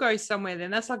fuel goes somewhere? Then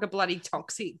that's like a bloody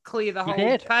toxic. Clear the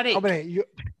whole paddock. You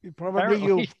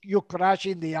probably you crash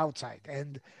in the outside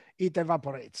and it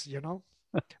evaporates.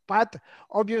 But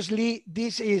obviously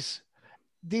this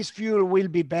fuel will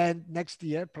be banned next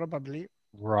year probably.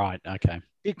 Right. Okay.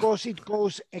 Because it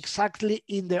goes exactly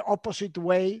in the opposite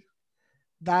way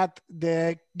that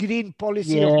the green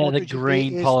policy of MotoGP the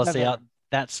green policy.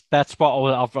 That's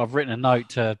what I've written a note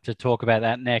to talk about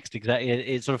that next. Exactly,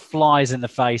 it sort of flies in the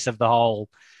face of the whole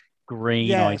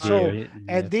green idea.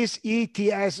 And this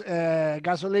ETS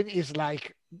gasoline is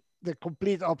like the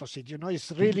complete opposite.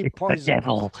 It's really poison. The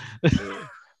devil.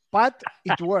 But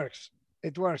it works.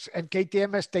 It works, and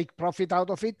KTM has take profit out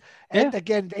of it. And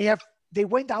again, they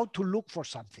went out to look for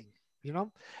something. Yep.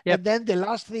 And then the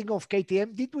last thing of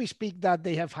KTM, did we speak that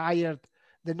they have hired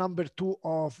the number 2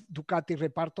 of Ducati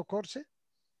Reparto Corse?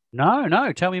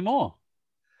 No, tell me more.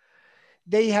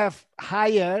 They have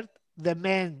hired the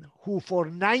man who for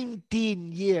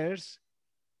 19 years,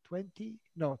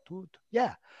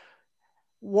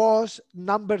 was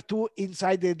number 2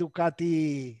 inside the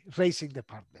Ducati racing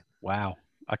department. Wow.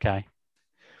 Okay.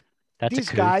 That's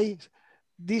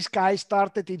this guy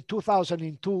started in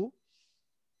 2002.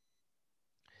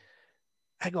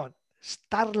 Hang on.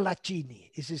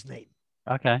 Starlacini is his name.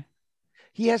 Okay.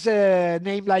 He has a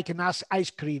name like an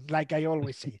ice cream, like I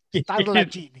always say.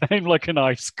 Starlacini. Name like an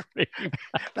ice cream.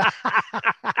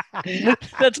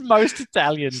 That's most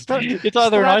Italian. It's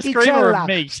either an ice cream or a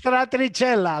meat.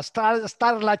 Stratricella,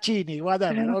 Starlacini,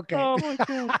 whatever. Okay. Oh my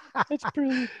God. That's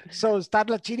brilliant. So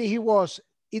Starlacini, he was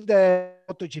in the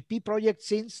MotoGP project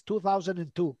since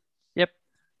 2002. Yep.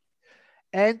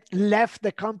 And left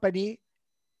the company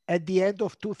at the end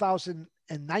of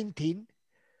 2019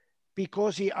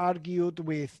 because he argued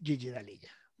with Gigi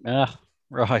D'Allegna.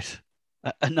 Right.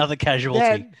 Another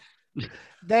casualty.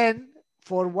 Then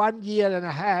for 1.5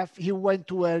 years, he went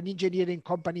to an engineering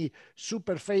company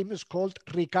super famous called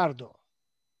Ricardo.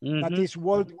 That is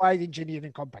worldwide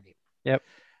engineering company. Yep.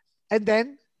 And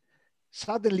then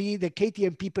suddenly the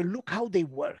KTM people, look how they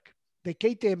work. The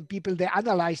KTM people, they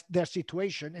analyzed their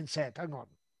situation and said, hang on,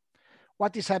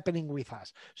 what is happening with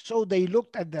us? So they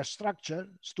looked at their structure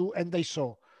and they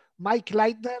saw Mike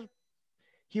Leitner.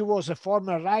 He was a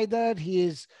former rider.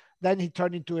 Then he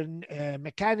turned into a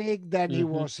mechanic. Then he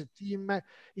was a team.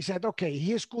 He said, okay,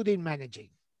 he is good in managing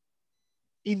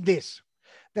in this.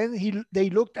 Then they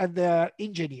looked at the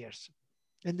engineers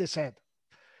and they said,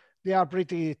 they are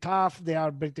pretty tough. They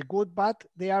are pretty good, but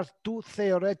they are too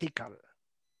theoretical.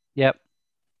 Yep.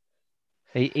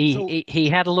 He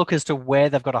had a look as to where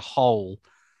they've got a hole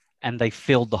and they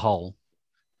filled the hole.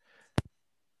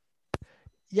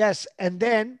 Yes. And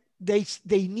then they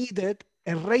needed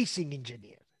a racing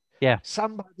engineer. Yeah.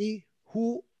 Somebody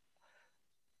who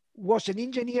was an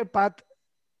engineer, but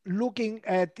looking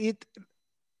at it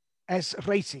as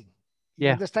racing. You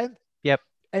understand? Yep.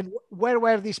 And where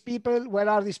were these people? Where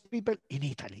are these people? In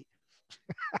Italy.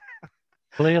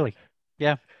 Clearly.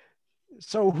 Yeah.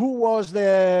 So who was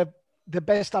the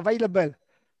best available?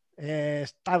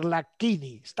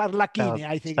 Starlacchini,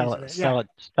 I think.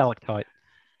 Stalactite.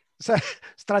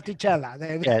 Straticella.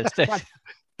 Yeah.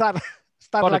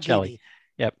 Starlacchini.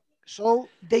 Yep. So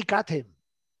they got him.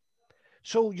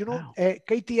 So,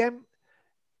 KTM,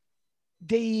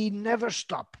 they never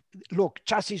stop. Look,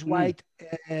 chassis white,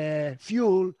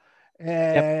 fuel,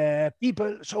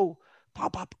 people. So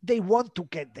pop up. They want to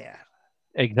get there.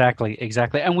 Exactly.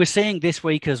 And we're seeing this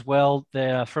week as well,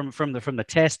 from the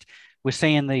test, we're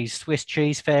seeing these Swiss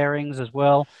cheese fairings as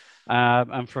well.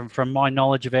 And from my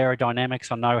knowledge of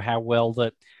aerodynamics, I know how well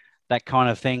that kind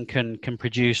of thing can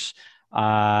produce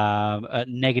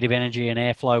negative energy and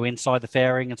airflow inside the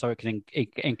fairing, and so it can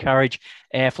encourage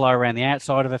airflow around the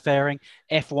outside of a fairing.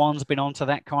 F1's been onto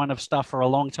that kind of stuff for a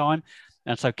long time,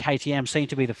 and so KTM seem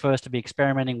to be the first to be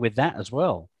experimenting with that as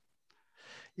well.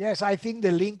 Yes, I think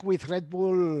the link with Red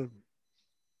Bull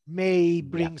may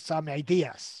bring some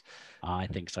ideas. I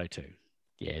think so too.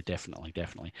 Yeah, definitely.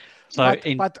 So,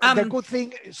 but the good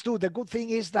thing, Stu, the good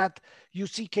thing is that you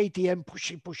see KTM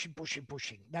pushing.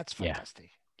 That's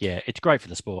fantastic. Yeah, it's great for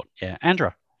the sport. Yeah,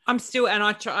 Andra. I'm still, and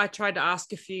I tried to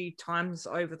ask a few times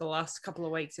over the last couple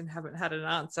of weeks and haven't had an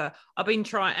answer. I've been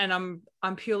trying, and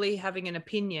I'm purely having an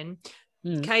opinion.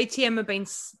 KTM have been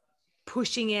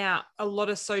pushing out a lot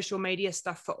of social media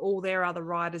stuff for all their other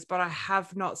riders, but I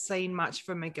have not seen much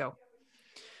for Miguel.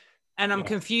 And I'm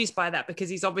confused by that because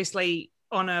he's obviously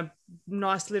on a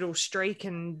nice little streak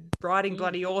and riding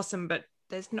bloody awesome, but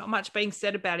there's not much being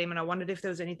said about him. And I wondered if there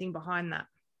was anything behind that.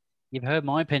 You've heard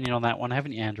my opinion on that one,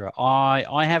 haven't you, Andra?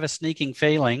 I have a sneaking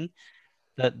feeling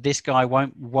that this guy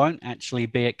won't actually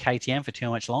be at KTM for too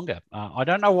much longer. I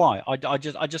don't know why. I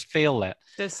just feel that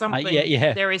there's something.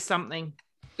 There is something.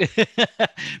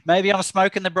 Maybe I'm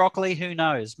smoking the broccoli. Who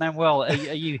knows, Manuel? Are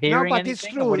you hearing anything? It's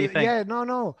true. What do you think? Yeah,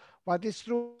 no, but it's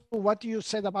true. What you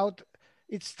said about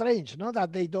it's strange, no,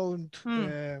 that they don't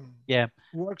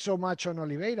work so much on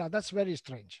Oliveira. That's very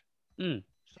strange.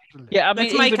 Yeah, I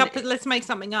mean, let's make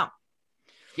something up.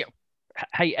 Yeah.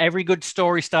 Hey, every good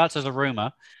story starts as a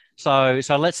rumor. So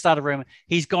let's start a rumor.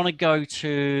 He's gonna go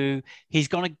to the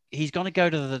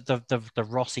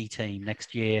Rossi team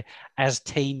next year as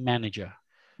team manager.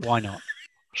 Why not?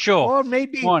 Sure. Or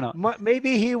maybe why not?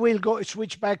 Maybe he will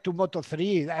switch back to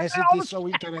Moto3 as it is so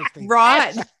interesting.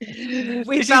 Right.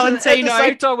 With Valentino. At the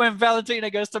same time when Valentino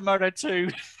goes to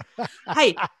Moto2.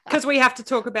 Hey, because we have to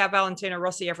talk about Valentino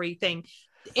Rossi everything.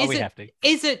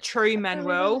 Is it true,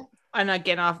 Manuel? And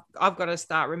again, I've got to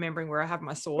start remembering where I have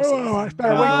my sources. Wait.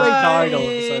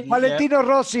 Valentino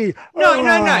Rossi.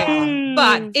 No.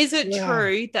 But is it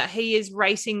true that he is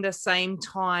racing the same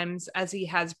times as he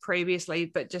has previously,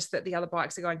 but just that the other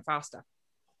bikes are going faster?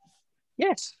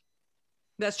 Yes.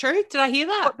 That's true. Did I hear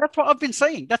that? That's what I've been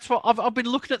saying. That's what I've been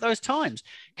looking at those times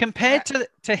compared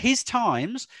to his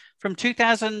times from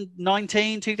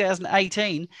 2019,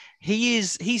 2018.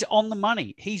 He's on the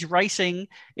money. He's racing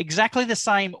exactly the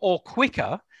same or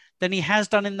quicker than he has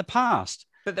done in the past.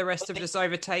 But the rest have just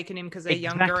overtaken him because they're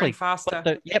younger and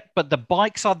faster. But the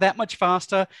bikes are that much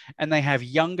faster, and they have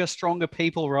younger, stronger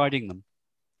people riding them.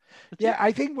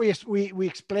 I think we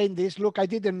explained this. Look, I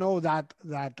didn't know that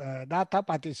data,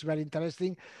 but it's very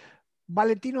interesting.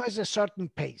 Valentino has a certain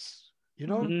pace,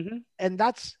 and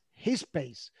that's his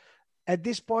pace. At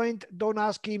this point, don't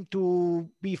ask him to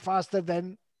be faster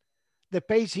than the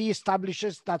pace he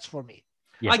establishes. That's for me.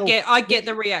 Yeah. I get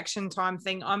the reaction time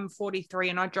thing. I'm 43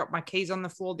 and I dropped my keys on the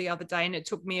floor the other day and it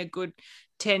took me a good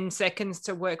 10 seconds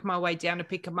to work my way down to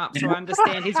pick them up. So I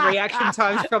understand his reaction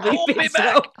time is probably a bit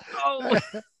slow.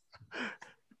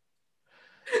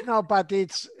 No, but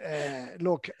it's,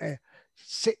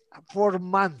 for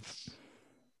months,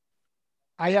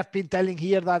 I have been telling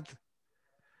here that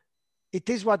it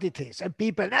is what it is. And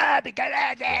people, how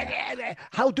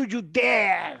do you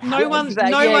dare? No one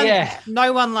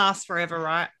lasts forever,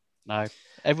 right? No.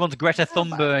 Everyone's Greta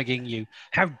Thunberging you.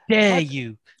 How dare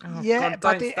you?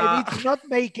 It's not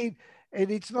making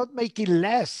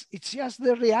less. It's just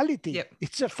the reality. Yep.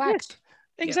 It's a fact.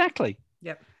 Yes. Exactly.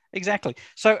 Yep. Exactly.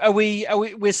 So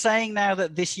we're saying now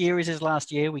that this year is his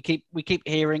last year. We keep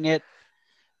hearing it.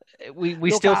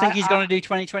 We still think he's going to do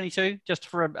 2022 just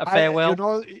for a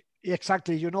farewell.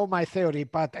 Exactly. You know my theory,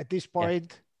 but at this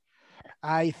point,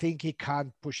 I think he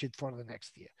can't push it for the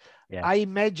next year. Yeah. I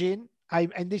imagine,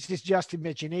 and this is just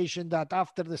imagination, that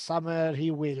after the summer, he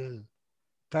will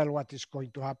tell what is going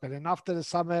to happen. And after the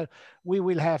summer, we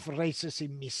will have races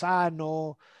in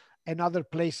Misano and other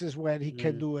places where he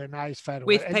can do a nice farewell.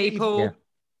 With people.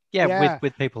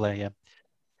 With people there,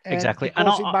 exactly. And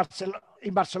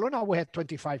in Barcelona, we had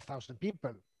 25,000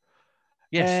 people.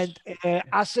 Yes. And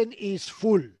Assen is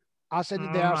full.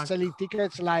 Assen, they are selling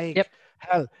tickets like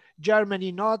hell.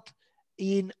 Germany, not.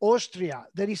 In Austria,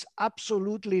 there is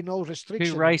absolutely no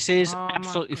restriction. 2 races,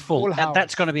 absolutely full. And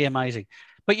that's going to be amazing.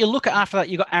 But you look at after that,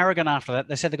 you got Aragon after that.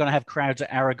 They said they're going to have crowds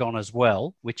at Aragon as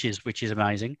well, which is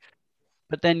amazing.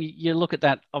 But then you look at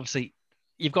that, obviously,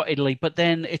 you've got Italy, but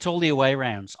then it's all the away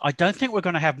rounds. I don't think we're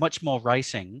going to have much more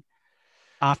racing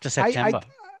after September.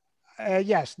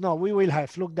 Yes, no, we will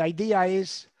have. Look, the idea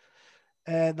is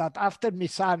that after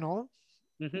Misano,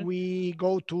 we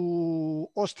go to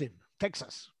Austin,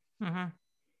 Texas. Mm-hmm.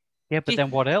 Yeah, but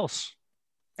then what else?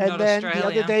 And Not then Australia.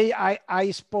 the other day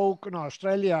I spoke,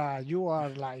 Australia, you are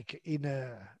like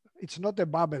it's not a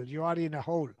bubble, you are in a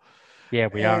hole. Yeah,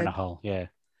 we are in a hole, yeah.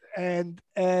 And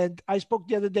I spoke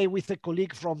the other day with a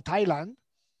colleague from Thailand.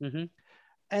 Mm-hmm.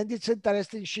 And it's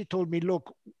interesting. She told me,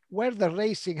 look, where the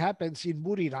racing happens in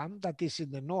Buriram, that is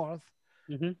in the north,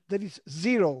 Mhm. there is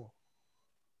zero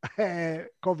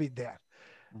COVID there.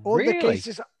 All the Really?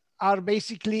 cases are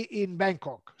basically in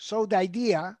Bangkok. So the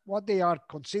idea, what they are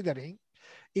considering,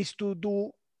 is to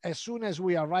do, as soon as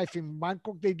we arrive in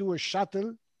Bangkok, they do a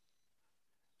shuttle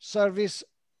service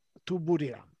to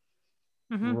Buriram.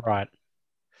 Right.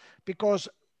 Because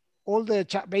all the,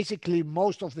 basically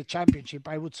most of the championship,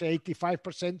 I would say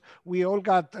 85%, we all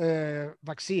got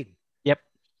vaccine. Yep.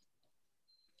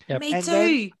 Me And too.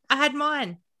 then- I had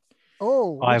mine.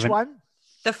 Oh, I which haven't- one?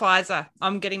 The Pfizer.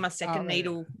 I'm getting my second yeah.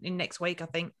 needle in next week, I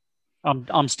think.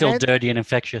 I'm still And- dirty and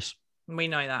infectious. We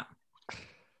know that.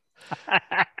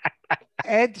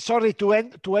 And sorry, to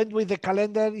end with the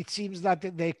calendar, it seems that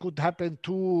they could happen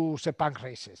 2 Sepang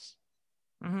races.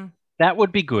 That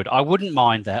would be good. I wouldn't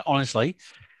mind that, honestly.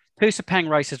 2 Sepang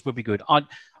races would be good.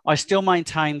 I still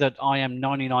maintain that I am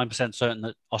 99% certain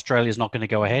that Australia is not going to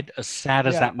go ahead. As sad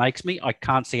as that makes me, I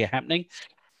can't see it happening.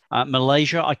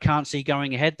 Malaysia, I can't see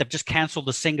going ahead. They've just cancelled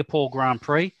the Singapore Grand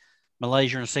Prix.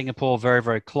 Malaysia and Singapore, very,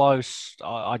 very close.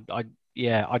 I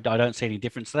don't see any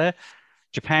difference there.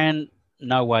 Japan,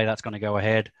 no way that's going to go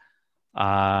ahead.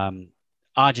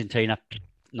 Argentina,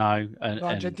 no. No,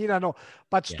 Argentina, no.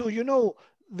 But Stu, you know,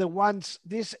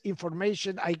 this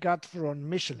information I got from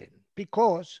Michelin,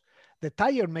 because the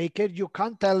tire maker, you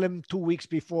can't tell them 2 weeks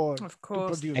before Of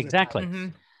course. to produce Exactly. the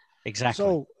tires. Exactly.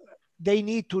 So they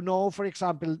need to know, for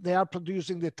example, they are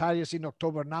producing the tires in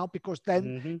October now, because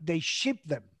then they ship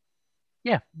them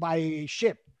by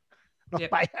ship, not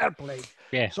by airplane.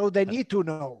 Yeah. So they need to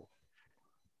know.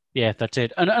 Yeah, that's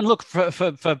it. And look,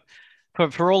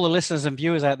 for all the listeners and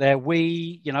viewers out there,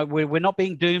 we're not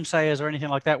being doomsayers or anything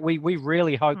like that. We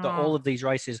really hope that all of these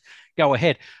races go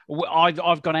ahead.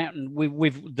 I've gone out and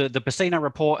the Casino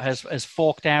Report has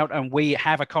forked out, and we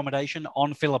have accommodation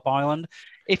on Phillip Island.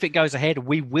 If it goes ahead,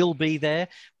 we will be there.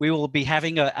 We will be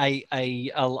having a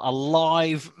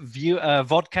live view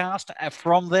vodcast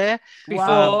from there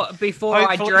before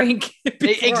I drink.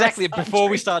 Before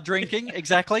we start drinking.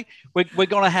 Exactly. We're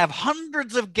going to have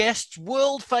hundreds of guests,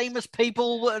 world famous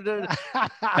people.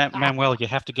 Manuel, you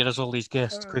have to get us all these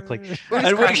guests quickly.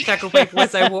 And we tackle people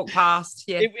as they walk past.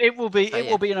 Yeah, it will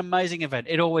be an amazing event.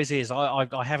 It always is.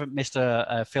 I haven't missed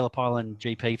a Phillip Island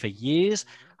GP for years.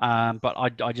 But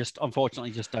I just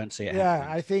unfortunately just don't see it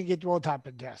happening. I think it won't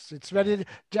happen. Yes, it's very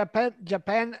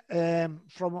Japan.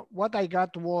 From what I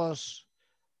got was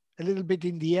a little bit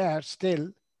in the air still,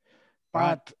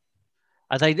 but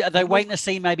are they waiting to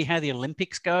see maybe how the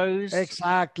Olympics goes?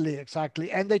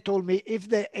 Exactly. And they told me if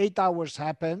the 8 hours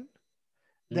happen,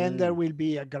 then there will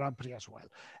be a Grand Prix as well.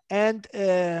 And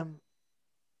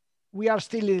we are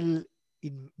still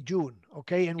in June,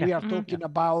 okay, and we are talking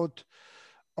about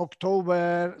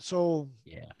October, so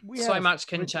so much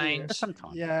can change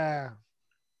sometimes. Yeah,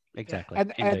 exactly.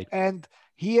 And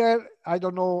here, I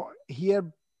don't know. Here,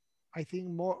 I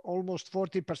think almost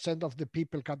 40% of the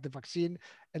people got the vaccine,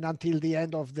 and until the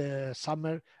end of the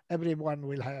summer, everyone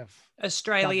will have.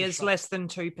 Australia's less than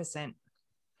 2%.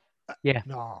 Yeah,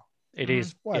 no, it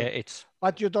is. Well, it's.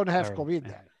 But you don't have terrible. COVID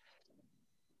there.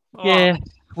 Yeah,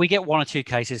 we get 1 or 2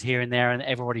 cases here and there, and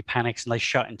everybody panics and they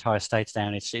shut entire states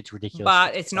down. It's ridiculous.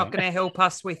 But it's not going to help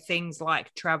us with things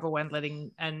like travel and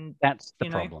that's the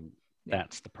problem.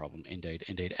 That's the problem,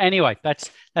 indeed. Anyway, that's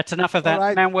enough of that,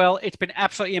 right. Manuel. It's been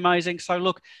absolutely amazing. So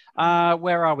look,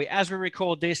 where are we? As we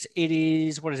record this, it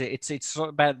is It's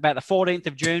about the 14th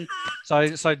of June.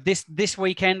 So this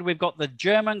weekend we've got the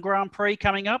German Grand Prix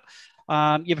coming up.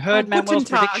 You've heard Manuel's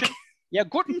prediction. Yeah,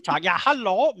 guten Tag. Yeah,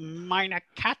 hallo, meine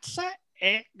Katze.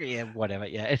 Yeah, whatever.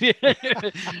 Yeah.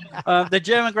 The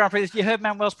German Grand Prix. You heard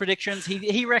Manuel's predictions.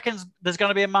 He reckons there's going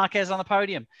to be a Marquez on the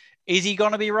podium. Is he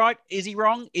going to be right? Is he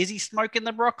wrong? Is he smoking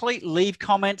the broccoli? Leave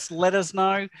comments. Let us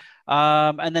know.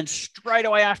 And then straight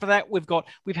away after that,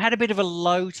 we've had a bit of a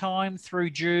low time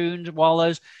through June while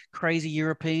those crazy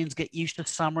Europeans get used to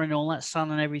summer and all that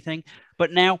sun and everything.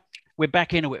 But now we're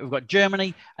back into it. We've got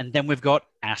Germany, and then we've got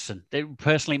Assen. They're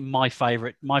personally, my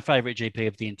favorite GP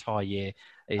of the entire year.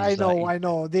 I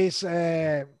know. This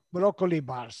broccoli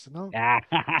bars, no? Yeah,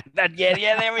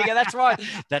 there we go. That's right.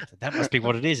 That must be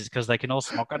what it is. It's because they can all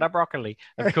smoke on the broccoli.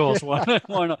 Of course, why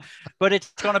not? But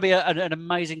it's going to be an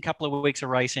amazing couple of weeks of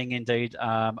racing, indeed.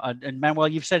 And Manuel,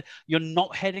 you've said you're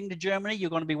not heading to Germany. You're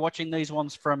going to be watching these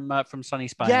ones from sunny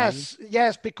Spain.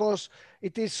 Yes, because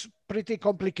it is pretty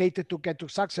complicated to get to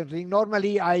Sachsenring.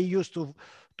 Normally, I used to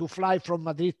fly from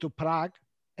Madrid to Prague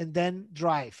and then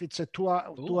drive. It's a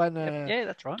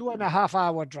 2.5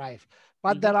 hour drive.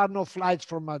 But there are no flights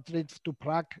from Madrid to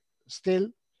Prague still.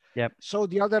 Yep. So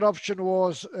the other option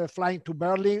was flying to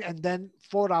Berlin and then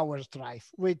 4 hours drive,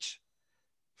 which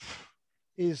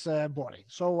is boring.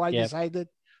 So I Yep. decided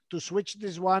to switch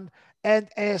this one. And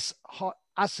as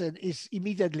Assen is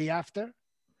immediately after,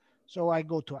 so I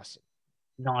go to Assen.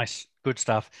 Nice, good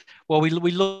stuff. Well, we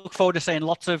look forward to seeing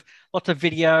lots of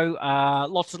video,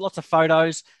 lots of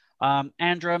photos.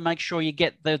 Andrea, make sure you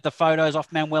get the photos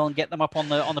off Manuel and get them up on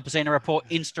the Piscina Report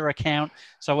Insta account,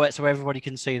 so everybody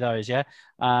can see those. Yeah.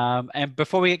 And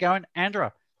before we get going,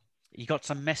 Andrea, you got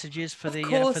some messages for the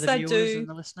viewers and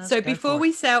the listeners. So before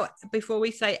we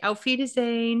say Auf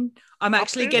Wiedersehen, I'm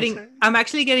actually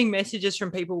getting messages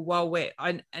from people while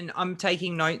I'm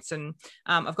taking notes, and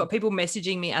I've got people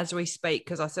messaging me as we speak,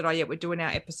 because I said, oh yeah, we're doing our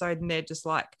episode, and they're just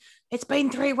like, it's been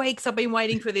 3 weeks, I've been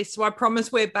waiting for this. So I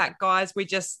promise we're back, guys. We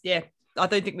just I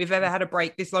don't think we've ever had a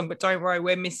break this long, but don't worry,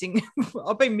 we're missing.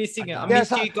 I've been missing it. I miss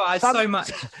you guys so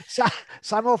much.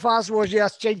 Some of us were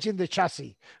just changing the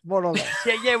chassis, more or less.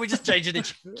 yeah, we're just changing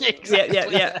the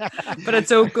yeah. But it's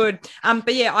all good.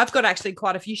 But yeah, I've got actually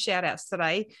quite a few shout outs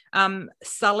today.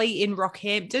 Sully in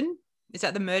Rockhampton. Is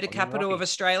that the murder capital of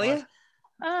Australia?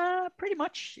 Pretty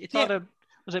much. It's either,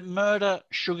 was it murder,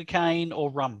 sugarcane, or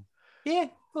rum? Yeah,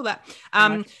 all that.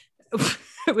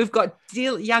 We've got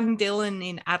young Dylan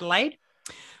in Adelaide.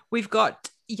 We've got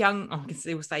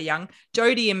we'll say young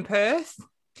Jody in Perth.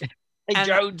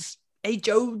 Hey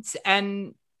Jodes,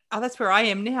 and that's where I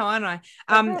am now, aren't I?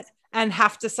 And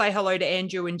have to say hello to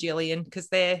Andrew and Gillian, because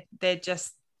they're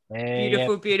just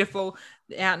beautiful,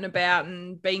 out and about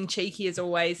and being cheeky as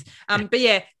always. But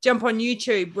yeah, jump on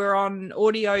YouTube. We're on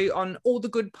audio on all the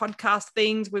good podcast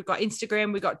things. We've got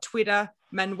Instagram, we've got Twitter.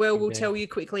 Manuel will tell you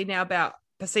quickly now about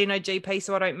Piscina GP,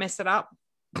 so I don't mess it up.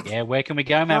 Yeah, where can we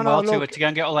go, Manuel, to go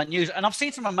and get all that news? And I've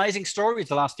seen some amazing stories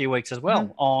the last few weeks as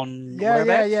well on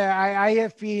I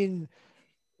have been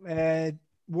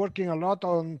working a lot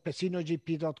on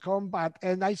PiscinaGP.com,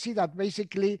 and I see that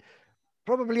basically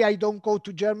probably I don't go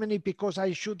to Germany because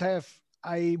I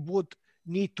would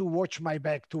need to watch my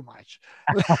back too much.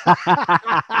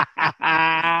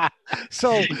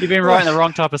 So you've been writing the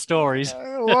wrong type of stories.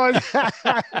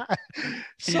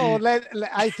 So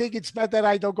I think it's better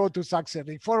I don't go to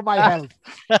Saxony for my health.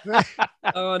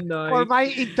 Oh no, for my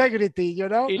integrity, you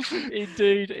know.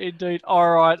 Indeed.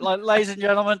 All right, ladies and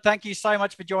gentlemen, thank you so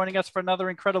much for joining us for another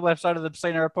incredible episode of the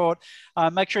Piscina Report.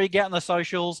 Make sure you get on the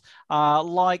socials,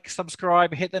 like,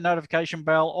 subscribe, hit the notification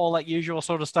bell, all that usual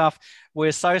sort of stuff.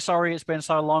 We're so sorry it's been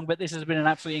so long, but this has been an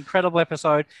absolutely incredible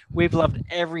episode. We've loved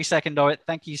every second of it.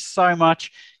 Thank you so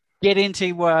much. Get into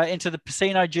the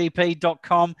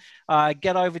PiscinaGP.com.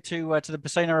 Get over to the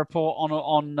Piscina Report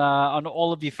on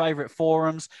all of your favorite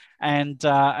forums, and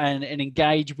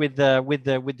engage with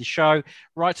the show.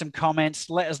 Write some comments.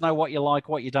 Let us know what you like,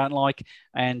 what you don't like,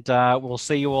 and we'll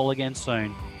see you all again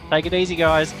soon. Take it easy,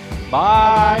 guys.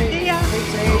 Bye. See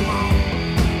ya.